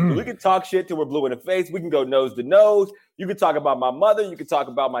policy. So we can talk shit till we're blue in the face. We can go nose to nose. You can talk about my mother. You can talk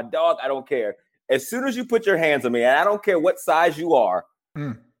about my dog. I don't care. As soon as you put your hands on me, and I don't care what size you are,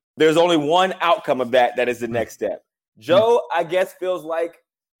 there's only one outcome of that is the next step. Joe, I guess, feels like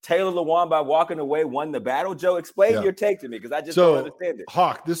Taylor Lewan, by walking away, won the battle. Joe, explain your take to me, because I just don't understand it.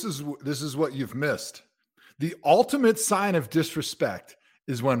 Hawk, this is what you've missed. The ultimate sign of disrespect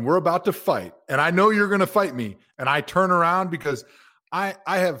is when we're about to fight, and I know you're going to fight me, and I turn around because I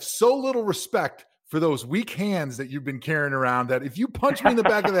have so little respect for those weak hands that you've been carrying around that if you punch me in the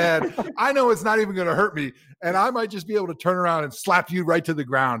back of the head, I know it's not even going to hurt me, and I might just be able to turn around and slap you right to the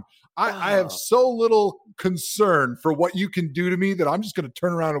ground. I have so little concern for what you can do to me that I'm just going to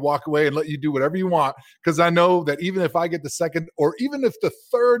turn around and walk away and let you do whatever you want, because I know that even if I get the second, or even if the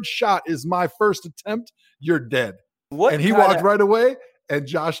third shot is my first attempt, you're dead. And he walked right away, and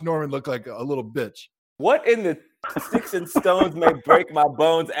Josh Norman looked like a little bitch. What in the sticks and stones may break my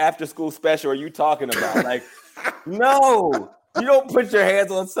bones after school special are you talking about? Like, no, you don't put your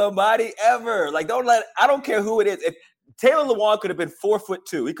hands on somebody ever. Like, I don't care who it is. If Taylor Lewan could have been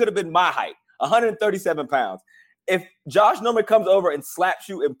 4'2", he could have been my height, 137 pounds. If Josh Norman comes over and slaps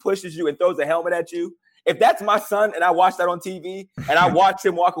you and pushes you and throws a helmet at you, if that's my son and I watch that on TV and I watch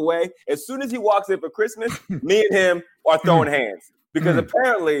him walk away, as soon as he walks in for Christmas, me and him are throwing hands. Because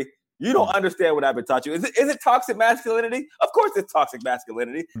apparently you don't understand what I've been taught you. Is it toxic masculinity? Of course it's toxic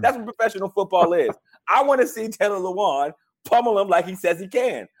masculinity. That's what professional football is. I want to see Taylor Lewan pummel him like he says he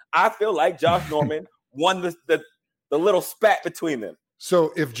can. I feel like Josh Norman won the little spat between them.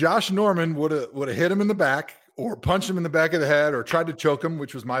 So if Josh Norman would have hit him in the back or punched him in the back of the head or tried to choke him,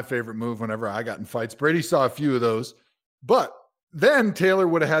 which was my favorite move whenever I got in fights, Brady saw a few of those. But then Taylor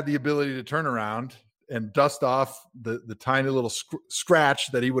would have had the ability to turn around and dust off the tiny little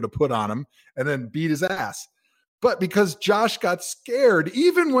scratch that he would have put on him and then beat his ass. But because Josh got scared,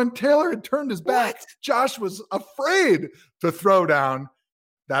 even when Taylor had turned his back, Josh was afraid to throw down.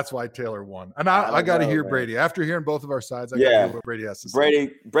 That's why Taylor won. And I got to hear Brady. After hearing both of our sides, I got to hear what Brady has to say.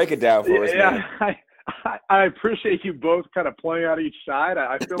 Brady, break it down for us, man. I appreciate you both kind of playing out each side.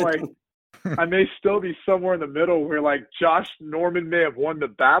 I feel like I may still be somewhere in the middle where, like, Josh Norman may have won the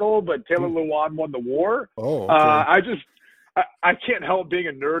battle, but Taylor Lewan won the war. Oh, okay. I can't help being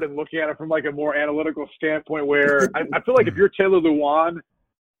a nerd and looking at it from, like, a more analytical standpoint where I feel like if you're Taylor Lewan,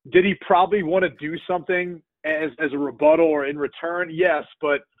 did he probably want to do something as a rebuttal or in return? Yes,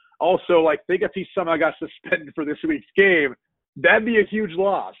 but also, like, think if he somehow got suspended for this week's game, that'd be a huge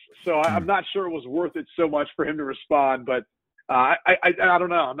loss. So I'm not sure it was worth it so much for him to respond, but I don't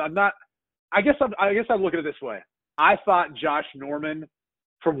know. I'm not. I guess I look at it this way. I thought Josh Norman,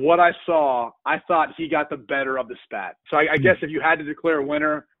 from what I saw, I thought he got the better of the spat. So I guess if you had to declare a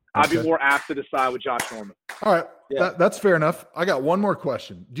winner, I'd be more apt to decide with Josh Norman. All right. Yeah. That's fair enough. I got one more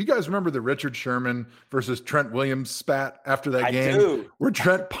question. Do you guys remember the Richard Sherman versus Trent Williams spat after that game? I do. Where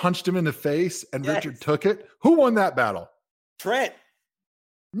Trent punched him in the face and Richard took it? Who won that battle? Trent.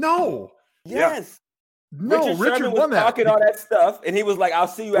 No. Yes. No, Richard was won that. Talking all that stuff, and he was like, I'll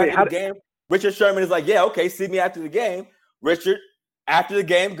see you after the game. Richard Sherman is like, yeah, okay, see me after the game. Richard, after the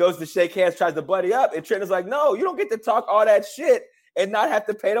game, goes to shake hands, tries to buddy up, and Trent is like, no, you don't get to talk all that shit and not have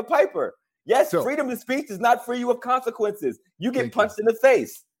to pay the piper. Yes, freedom of speech does not free you of consequences. You get punched in the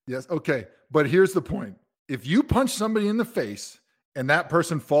face. Yes, okay. But here's the point. If you punch somebody in the face and that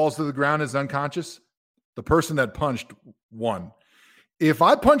person falls to the ground as unconscious, the person that punched won. If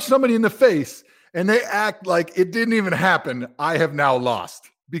I punch somebody in the face and they act like it didn't even happen, I have now lost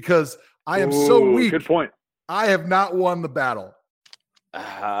because I am so weak. Good point. I have not won the battle.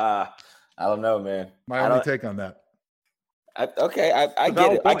 I don't know, man. My only take on that. I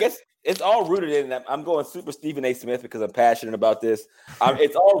get it. I guess it's all rooted in that. I'm going super Stephen A. Smith because I'm passionate about this.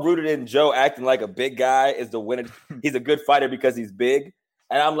 It's all rooted in Joe acting like a big guy is the winner. He's a good fighter because he's big.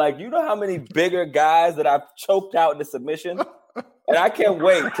 And I'm like, you know how many bigger guys that I've choked out in the submission? And I can't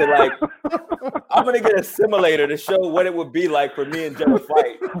wait to, like, I'm going to get a simulator to show what it would be like for me and Joe to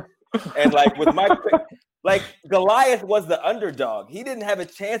fight. And, like, with my – like, Goliath was the underdog. He didn't have a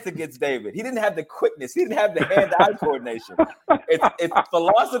chance against David. He didn't have the quickness. He didn't have the hand-eye coordination. It's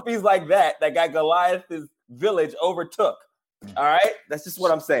philosophies like that got Goliath's village overtook. All right? That's just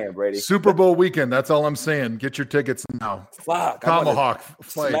what I'm saying, Brady. Super Bowl weekend. That's all I'm saying. Get your tickets now. Fuck. Tomahawk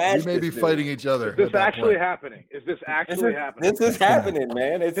fight. We may be fighting each other. Is this actually happening? Is this actually happening? This is happening,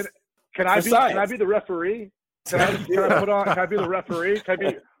 man. Can I be the referee? Can I be the referee? Can I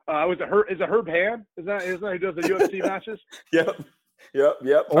be is it Herb Hand? Is that who does the UFC matches?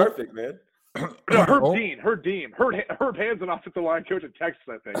 Yep. Perfect, man. No, Herb Dean. Herb Hand's an offensive line coach at Texas,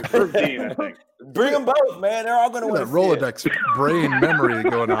 I think. It's Herb Dean, I think. Bring them both, man. They're all going to win. That Rolodex brain memory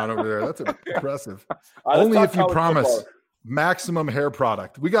going on over there. That's impressive. Right, only if you promise football. Maximum hair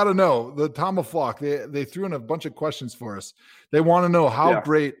product. We got to know. The Tomahawk, they threw in a bunch of questions for us. They want to know how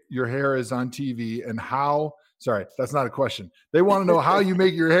great your hair is on TV and how – sorry, that's not a question. They want to know how you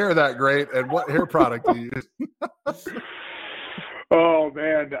make your hair that great and what hair product you use. Oh,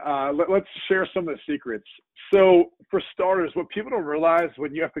 man. Let's share some of the secrets. So, for starters, what people don't realize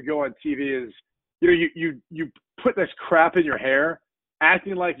when you have to go on TV is, you put this crap in your hair,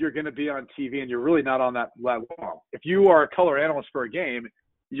 acting like you're going to be on TV, and you're really not on that long. If you are a color analyst for a game,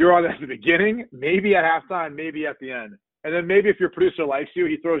 you're on at the beginning, maybe at halftime, maybe at the end. And then maybe if your producer likes you,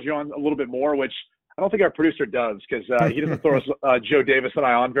 he throws you on a little bit more, which I don't think our producer does because he doesn't throw us, Joe Davis and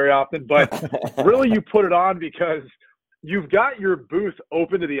I on very often. But really you put it on because – you've got your booth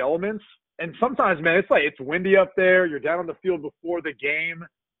open to the elements, and sometimes, man, it's windy up there. You're down on the field before the game,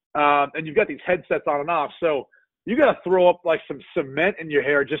 and you've got these headsets on and off. So you got to throw up like some cement in your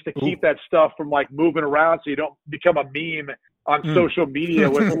hair just to keep that stuff from like moving around, so you don't become a meme on social media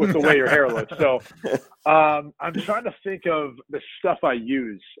with the way your hair looks. So I'm trying to think of the stuff I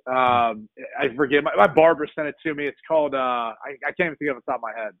use. I forget. My barber sent it to me. It's called I can't even think of it off the top of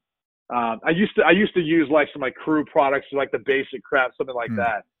my head. I used to use like some like crew products, like the basic crap, something like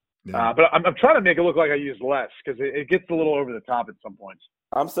that. Yeah. But I'm trying to make it look like I use less because it gets a little over the top at some points.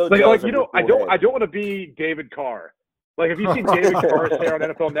 I'm so like I don't want to be David Carr. Like if you see David Carr's hair on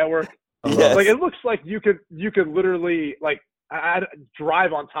NFL Network, like it looks like you could literally like I'd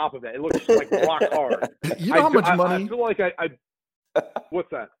drive on top of it. It looks like rock hard. You know how much money? I feel like I what's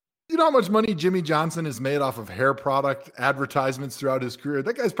that? You know how much money Jimmy Johnson has made off of hair product advertisements throughout his career?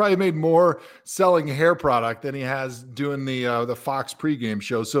 That guy's probably made more selling hair product than he has doing the Fox pregame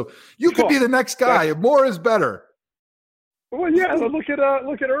show. So you could be the next guy. More is better. Well, yeah. Look at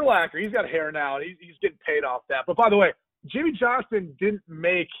Urlacher. He's got hair now, and he's getting paid off that. But by the way, Jimmy Johnson didn't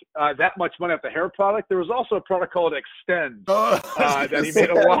make that much money off the hair product. There was also a product called Extend that he made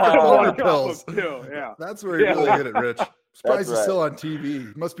a lot of money off of too. Yeah, that's where he really hit it, Rich. Surprised he's still on TV.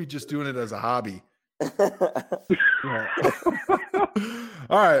 He must be just doing it as a hobby. All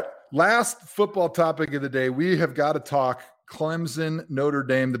right. Last football topic of the day. We have got to talk Clemson, Notre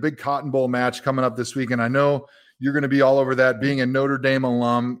Dame, the big Cotton Bowl match coming up this week. And I know you're going to be all over that, being a Notre Dame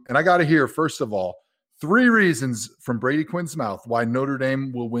alum. And I got to hear, first of all, 3 reasons from Brady Quinn's mouth why Notre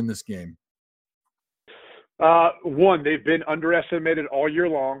Dame will win this game. One, they've been underestimated all year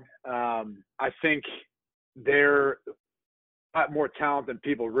long. I think they're lot more talent than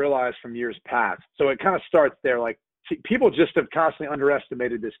people realize from years past. So it kind of starts there. Like people just have constantly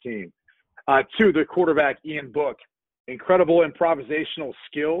underestimated this team. 2, the quarterback, Ian Book, incredible improvisational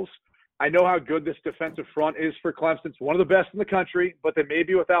skills. I know how good this defensive front is for Clemson. It's one of the best in the country, but they may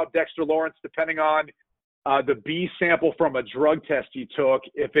be without Dexter Lawrence, depending on the B sample from a drug test he took.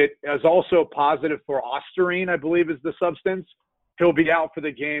 If it is also positive for Ostarine, I believe is the substance, he'll be out for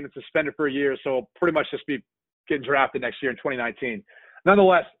the game and suspended for a year. So he'll pretty much just be getting drafted next year in 2019.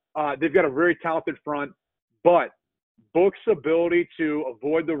 Nonetheless, they've got a very talented front, but Book's ability to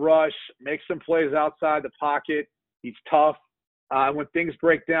avoid the rush, make some plays outside the pocket, he's tough. And when things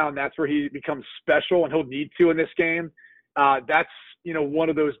break down, that's where he becomes special, and he'll need to in this game. That's, one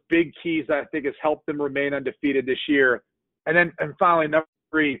of those big keys that I think has helped them remain undefeated this year. And finally, number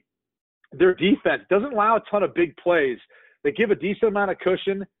 3, their defense doesn't allow a ton of big plays. They give a decent amount of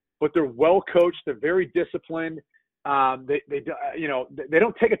cushion, but they're well coached. They're very disciplined. They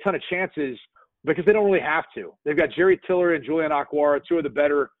don't take a ton of chances because they don't really have to. They've got Jerry Tillery and Julian Akwara, 2 of the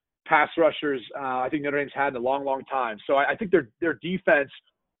better pass rushers I think Notre Dame's had in a long, long time. So I think their defense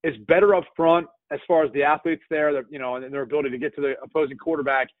is better up front as far as the athletes there, and their ability to get to the opposing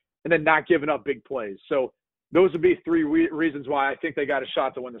quarterback and then not giving up big plays. So those would be 3 reasons why I think they got a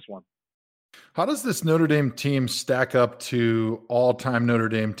shot to win this one. How does this Notre Dame team stack up to all-time Notre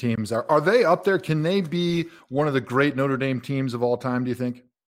Dame teams? Are they up there? Can they be one of the great Notre Dame teams of all time, do you think?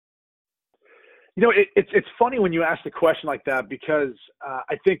 You know, it's funny when you ask a question like that because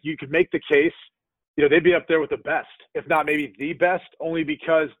I think you could make the case, you know, they'd be up there with the best, if not maybe the best, only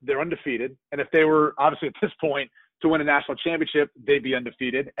because they're undefeated. And if they were, obviously at this point, to win a national championship, they'd be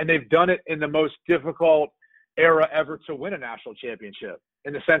undefeated. And they've done it in the most difficult era ever to win a national championship,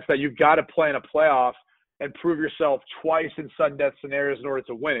 in the sense that you've got to play in a playoff and prove yourself twice in sudden death scenarios in order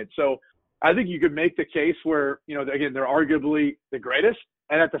to win it. So I think you could make the case where, you know, again, they're arguably the greatest.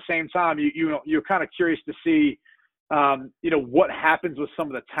 And at the same time, you're kind of curious to see, you know, what happens with some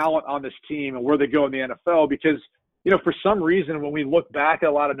of the talent on this team and where they go in the NFL. Because, you know, for some reason, when we look back at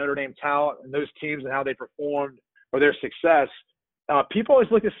a lot of Notre Dame talent and those teams and how they performed or their success, people always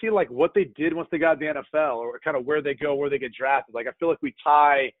look to see like what they did once they got in the NFL or kind of where they go, where they get drafted. Like I feel like we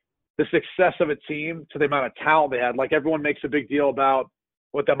tie the success of a team to the amount of talent they had. Like everyone makes a big deal about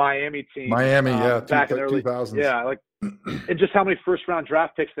what the Miami team, back in the early 2000s, like and just how many first-round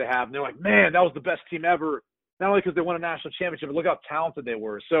draft picks they have. And they're like, man, that was the best team ever. Not only because they won a national championship, but look how talented they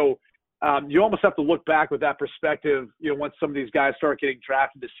were. So you almost have to look back with that perspective, you know, once some of these guys start getting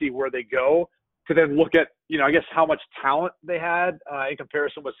drafted to see where they go, to then look at, you know, I guess how much talent they had in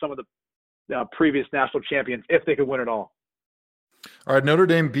comparison with some of the previous national champions, if they could win it all. All right, Notre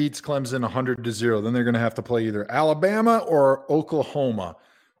Dame beats Clemson 100-0. Then they're going to have to play either Alabama or Oklahoma.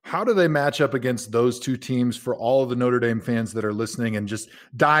 How do they match up against those two teams for all of the Notre Dame fans that are listening and just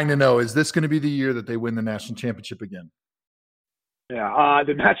dying to know, is this going to be the year that they win the national championship again? Yeah,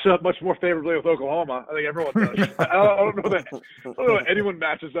 they match up much more favorably with Oklahoma. I think everyone does. I don't know that anyone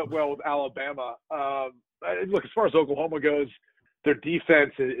matches up well with Alabama. Look, as far as Oklahoma goes, their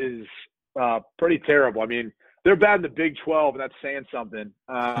defense is pretty terrible. I mean, they're bad in the Big 12, and that's saying something.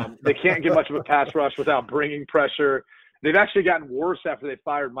 They can't get much of a pass rush without bringing pressure. They've actually gotten worse after they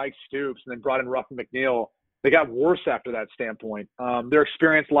fired Mike Stoops and then brought in Ruffin McNeil. They got worse after that standpoint. Their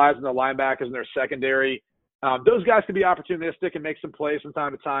experience lies in their linebackers and their secondary. Those guys can be opportunistic and make some plays from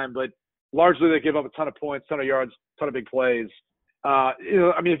time to time, but largely they give up a ton of points, ton of yards, ton of big plays. You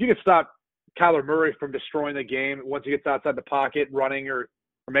know, I mean, if you could stop Kyler Murray from destroying the game once he gets outside the pocket, running or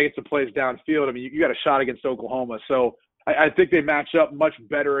making some plays downfield, I mean, you got a shot against Oklahoma. So I think they match up much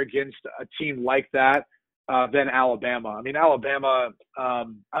better against a team like that than Alabama. I mean, Alabama,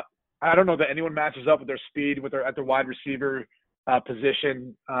 I don't know that anyone matches up with their speed at their wide receiver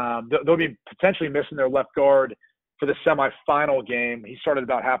position. They'll be potentially missing their left guard for the semifinal game. He started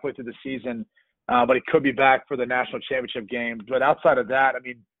about halfway through the season, but he could be back for the national championship game. But outside of that, I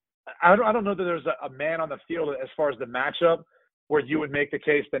mean, I don't know that there's a man on the field as far as the matchup where you would make the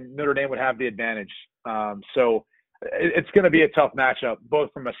case that Notre Dame would have the advantage. So it's going to be a tough matchup,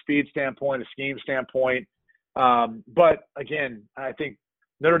 both from a speed standpoint, a scheme standpoint. But again, I think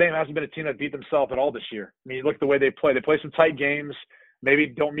Notre Dame hasn't been a team that beat themselves at all this year. I mean, you look at the way they play. They play some tight games, maybe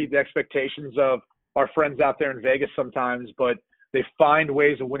don't meet the expectations of our friends out there in Vegas sometimes, but they find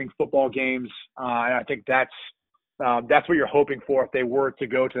ways of winning football games. And I think that's what you're hoping for if they were to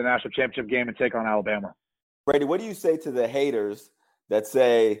go to the national championship game and take on Alabama. Brady, what do you say to the haters that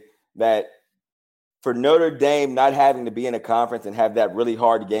say that for Notre Dame not having to be in a conference and have that really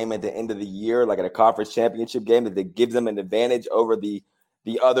hard game at the end of the year, like at a conference championship game, that gives them an advantage over the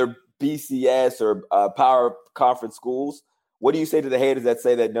other BCS or power conference schools? What do you say to the haters that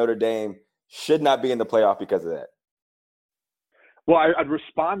say that Notre Dame should not be in the playoff because of that? Well, I'd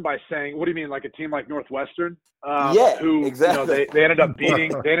respond by saying, what do you mean, like a team like Northwestern? Who, exactly. You know, they ended up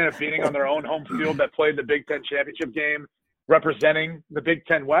beating on their own home field that played the Big Ten championship game, representing the Big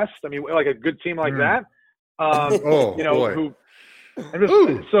Ten West. I mean, like a good team like that. You know, boy.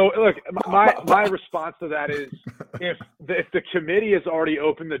 So look, my response to that is if the committee has already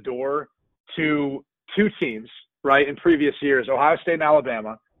opened the door to two teams, right, in previous years, Ohio State and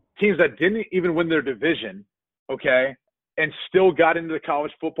Alabama, teams that didn't even win their division, okay, and still got into the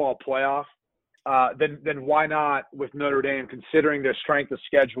college football playoff, then why not with Notre Dame, considering their strength of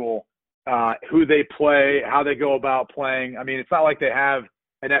schedule, who they play, how they go about playing. I mean, it's not like they have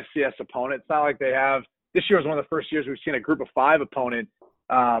an FCS opponent. It's not like they have – this year was one of the first years we've seen a group of 5 opponent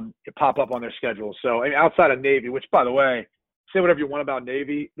pop up on their schedule. So, I mean, outside of Navy, which, by the way, say whatever you want about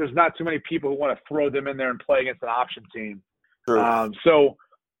Navy, there's not too many people who want to throw them in there and play against an option team. So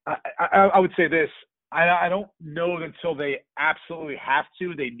I would say this. I don't know until they absolutely have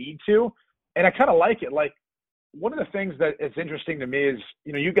to, they need to. And I kind of like it. Like, one of the things that is interesting to me is,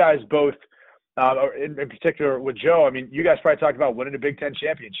 you know, you guys both, in particular with Joe, I mean, you guys probably talked about winning a Big Ten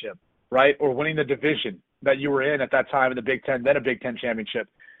championship, right? Or winning the division that you were in at that time in the Big Ten, then a Big Ten championship.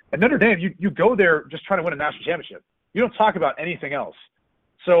 At Notre Dame, you go there just trying to win a national championship. You don't talk about anything else.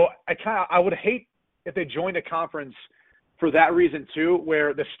 So I would hate if they joined a conference for that reason too,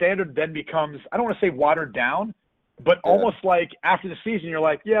 where the standard then becomes, I don't want to say watered down, but almost like after the season, you're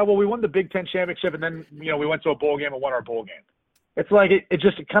like, yeah, well, we won the Big Ten championship, and then we went to a bowl game and won our bowl game. It's like it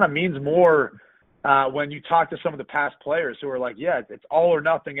kind of means more when you talk to some of the past players who are like, yeah, it's all or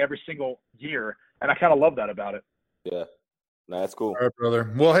nothing every single year, and I kind of love that about it. Yeah. No, that's cool. All right,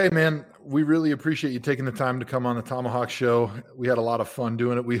 brother. Well, hey, man, we really appreciate you taking the time to come on the Tomahawk Show. We had a lot of fun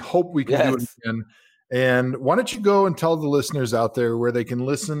doing it. We hope we can do it again. And why don't you go and tell the listeners out there where they can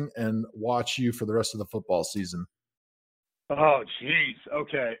listen and watch you for the rest of the football season? Oh, geez.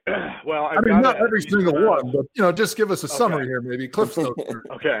 Okay. Well, I mean, not every single one, but just give us a summary here, maybe. Cliff Notes.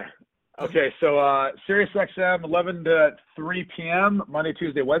 Okay. So SiriusXM, 11 to 3 p.m. Monday,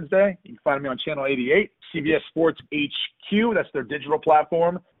 Tuesday, Wednesday. You can find me on channel 88, CBS Sports HQ. That's their digital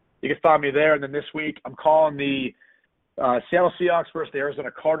platform. You can find me there. And then this week, I'm calling the Seattle Seahawks versus the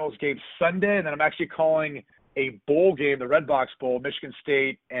Arizona Cardinals game Sunday, and then I'm actually calling a bowl game, the Red Box Bowl, Michigan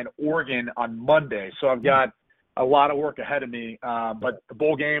State and Oregon on Monday. So I've got a lot of work ahead of me. But the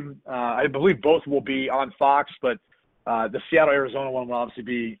bowl game, I believe both will be on Fox, but the Seattle-Arizona one will obviously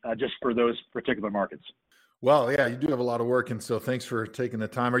be just for those particular markets. Well, yeah, you do have a lot of work, and so thanks for taking the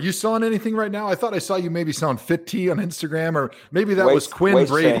time. Are you selling anything right now? I thought I saw you maybe selling Fit Tea on Instagram, or maybe that was Quinn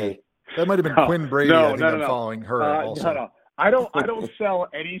Brady. Chain. That might have been Quinn Brady. I think I'm following her also. No. I don't sell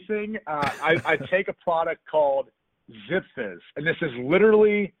anything. I take a product called Zip Fizz, and this is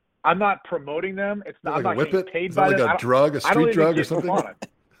literally, I'm not promoting them. It's not, I'm not getting paid by them. Like a drug, a street drug or something?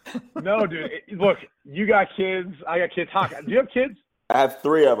 No, dude. Look, you got kids. I got kids. Do you have kids? I have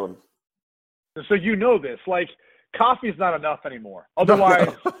 3 of them. So you know this. Like, coffee is not enough anymore. Otherwise,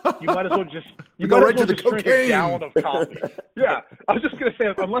 you might as well just drink a gallon of coffee. Yeah, I was just gonna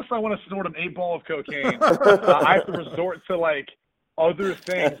say, unless I want to snort an 8-ball of cocaine, I have to resort to like other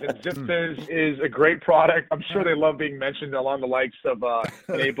things. And Zip Fizz is a great product. I'm sure they love being mentioned along the likes of an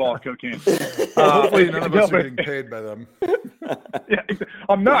 8-ball of cocaine. Hopefully, none of us are getting paid by them. Yeah,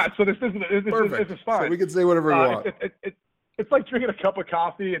 I'm not. So this is fine. So we can say whatever we want. It's like drinking a cup of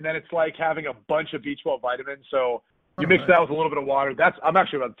coffee, and then it's like having a bunch of B12 vitamins. So you mix that with a little bit of water. I'm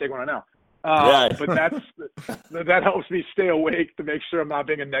actually about to take one right now. But that helps me stay awake to make sure I'm not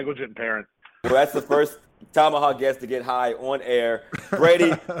being a negligent parent. Well, that's the first Tomahawk guest to get high on air.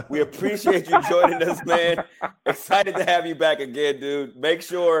 Brady, we appreciate you joining us, man. Excited to have you back again, dude. Make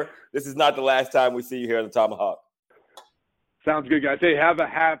sure this is not the last time we see you here on the Tomahawk. Sounds good, guys. Hey, have a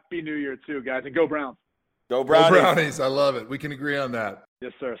happy New Year too, guys, and go Browns. Go Brownies. Go Brownies. I love it. We can agree on that.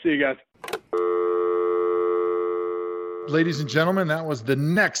 Yes, sir. See you guys. Ladies and gentlemen, that was the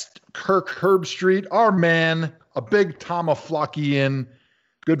next Kirk Herbstreit, our man, a big Tomahawkian,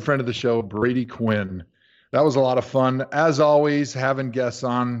 good friend of the show, Brady Quinn. That was a lot of fun. As always, having guests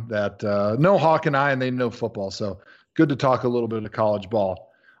on that know Hawk and I, and they know football. So good to talk a little bit of college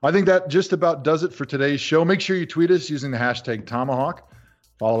ball. I think that just about does it for today's show. Make sure you tweet us using the hashtag Tomahawk.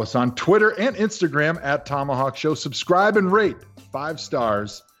 Follow us on Twitter and Instagram at Tomahawk Show. Subscribe and rate 5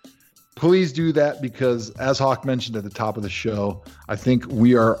 stars. Please do that because, as Hawk mentioned at the top of the show, I think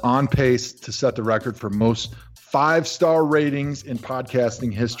we are on pace to set the record for most 5-star ratings in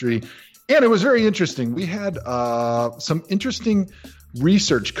podcasting history. And it was very interesting. We had some interesting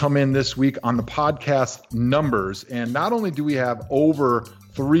research come in this week on the podcast numbers. And not only do we have over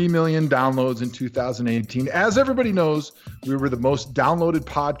 3 million downloads in 2018. As everybody knows, we were the most downloaded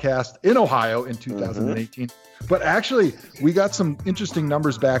podcast in Ohio in 2018. But actually, we got some interesting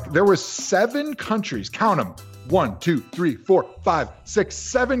numbers back. There were 7 countries, count them, 1, 2, 3, 4, 5, 6,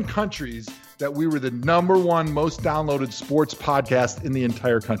 7 countries that we were the #1 most downloaded sports podcast in the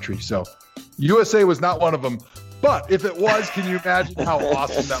entire country. So USA was not one of them. But if it was, can you imagine how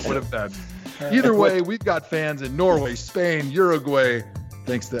awesome that would have been? Either way, we've got fans in Norway, Spain, Uruguay,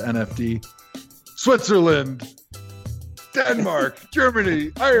 thanks to NFD, Switzerland, Denmark,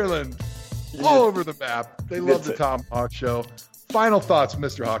 Germany, Ireland, all over the map. They love the Tomahawk Show. Final thoughts,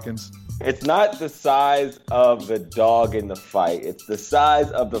 Mr. Hawkins. It's not the size of the dog in the fight. It's the size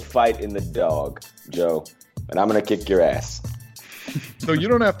of the fight in the dog, Joe. And I'm going to kick your ass. So you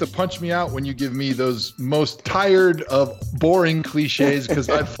don't have to punch me out when you give me those most tired of boring cliches because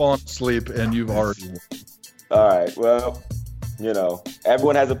I've fallen asleep and you've already won. All right. Well,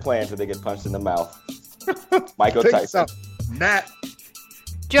 everyone has a plan until they get punched in the mouth. Michael Tyson. Nat.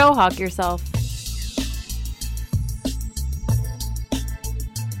 Joe, hawk yourself.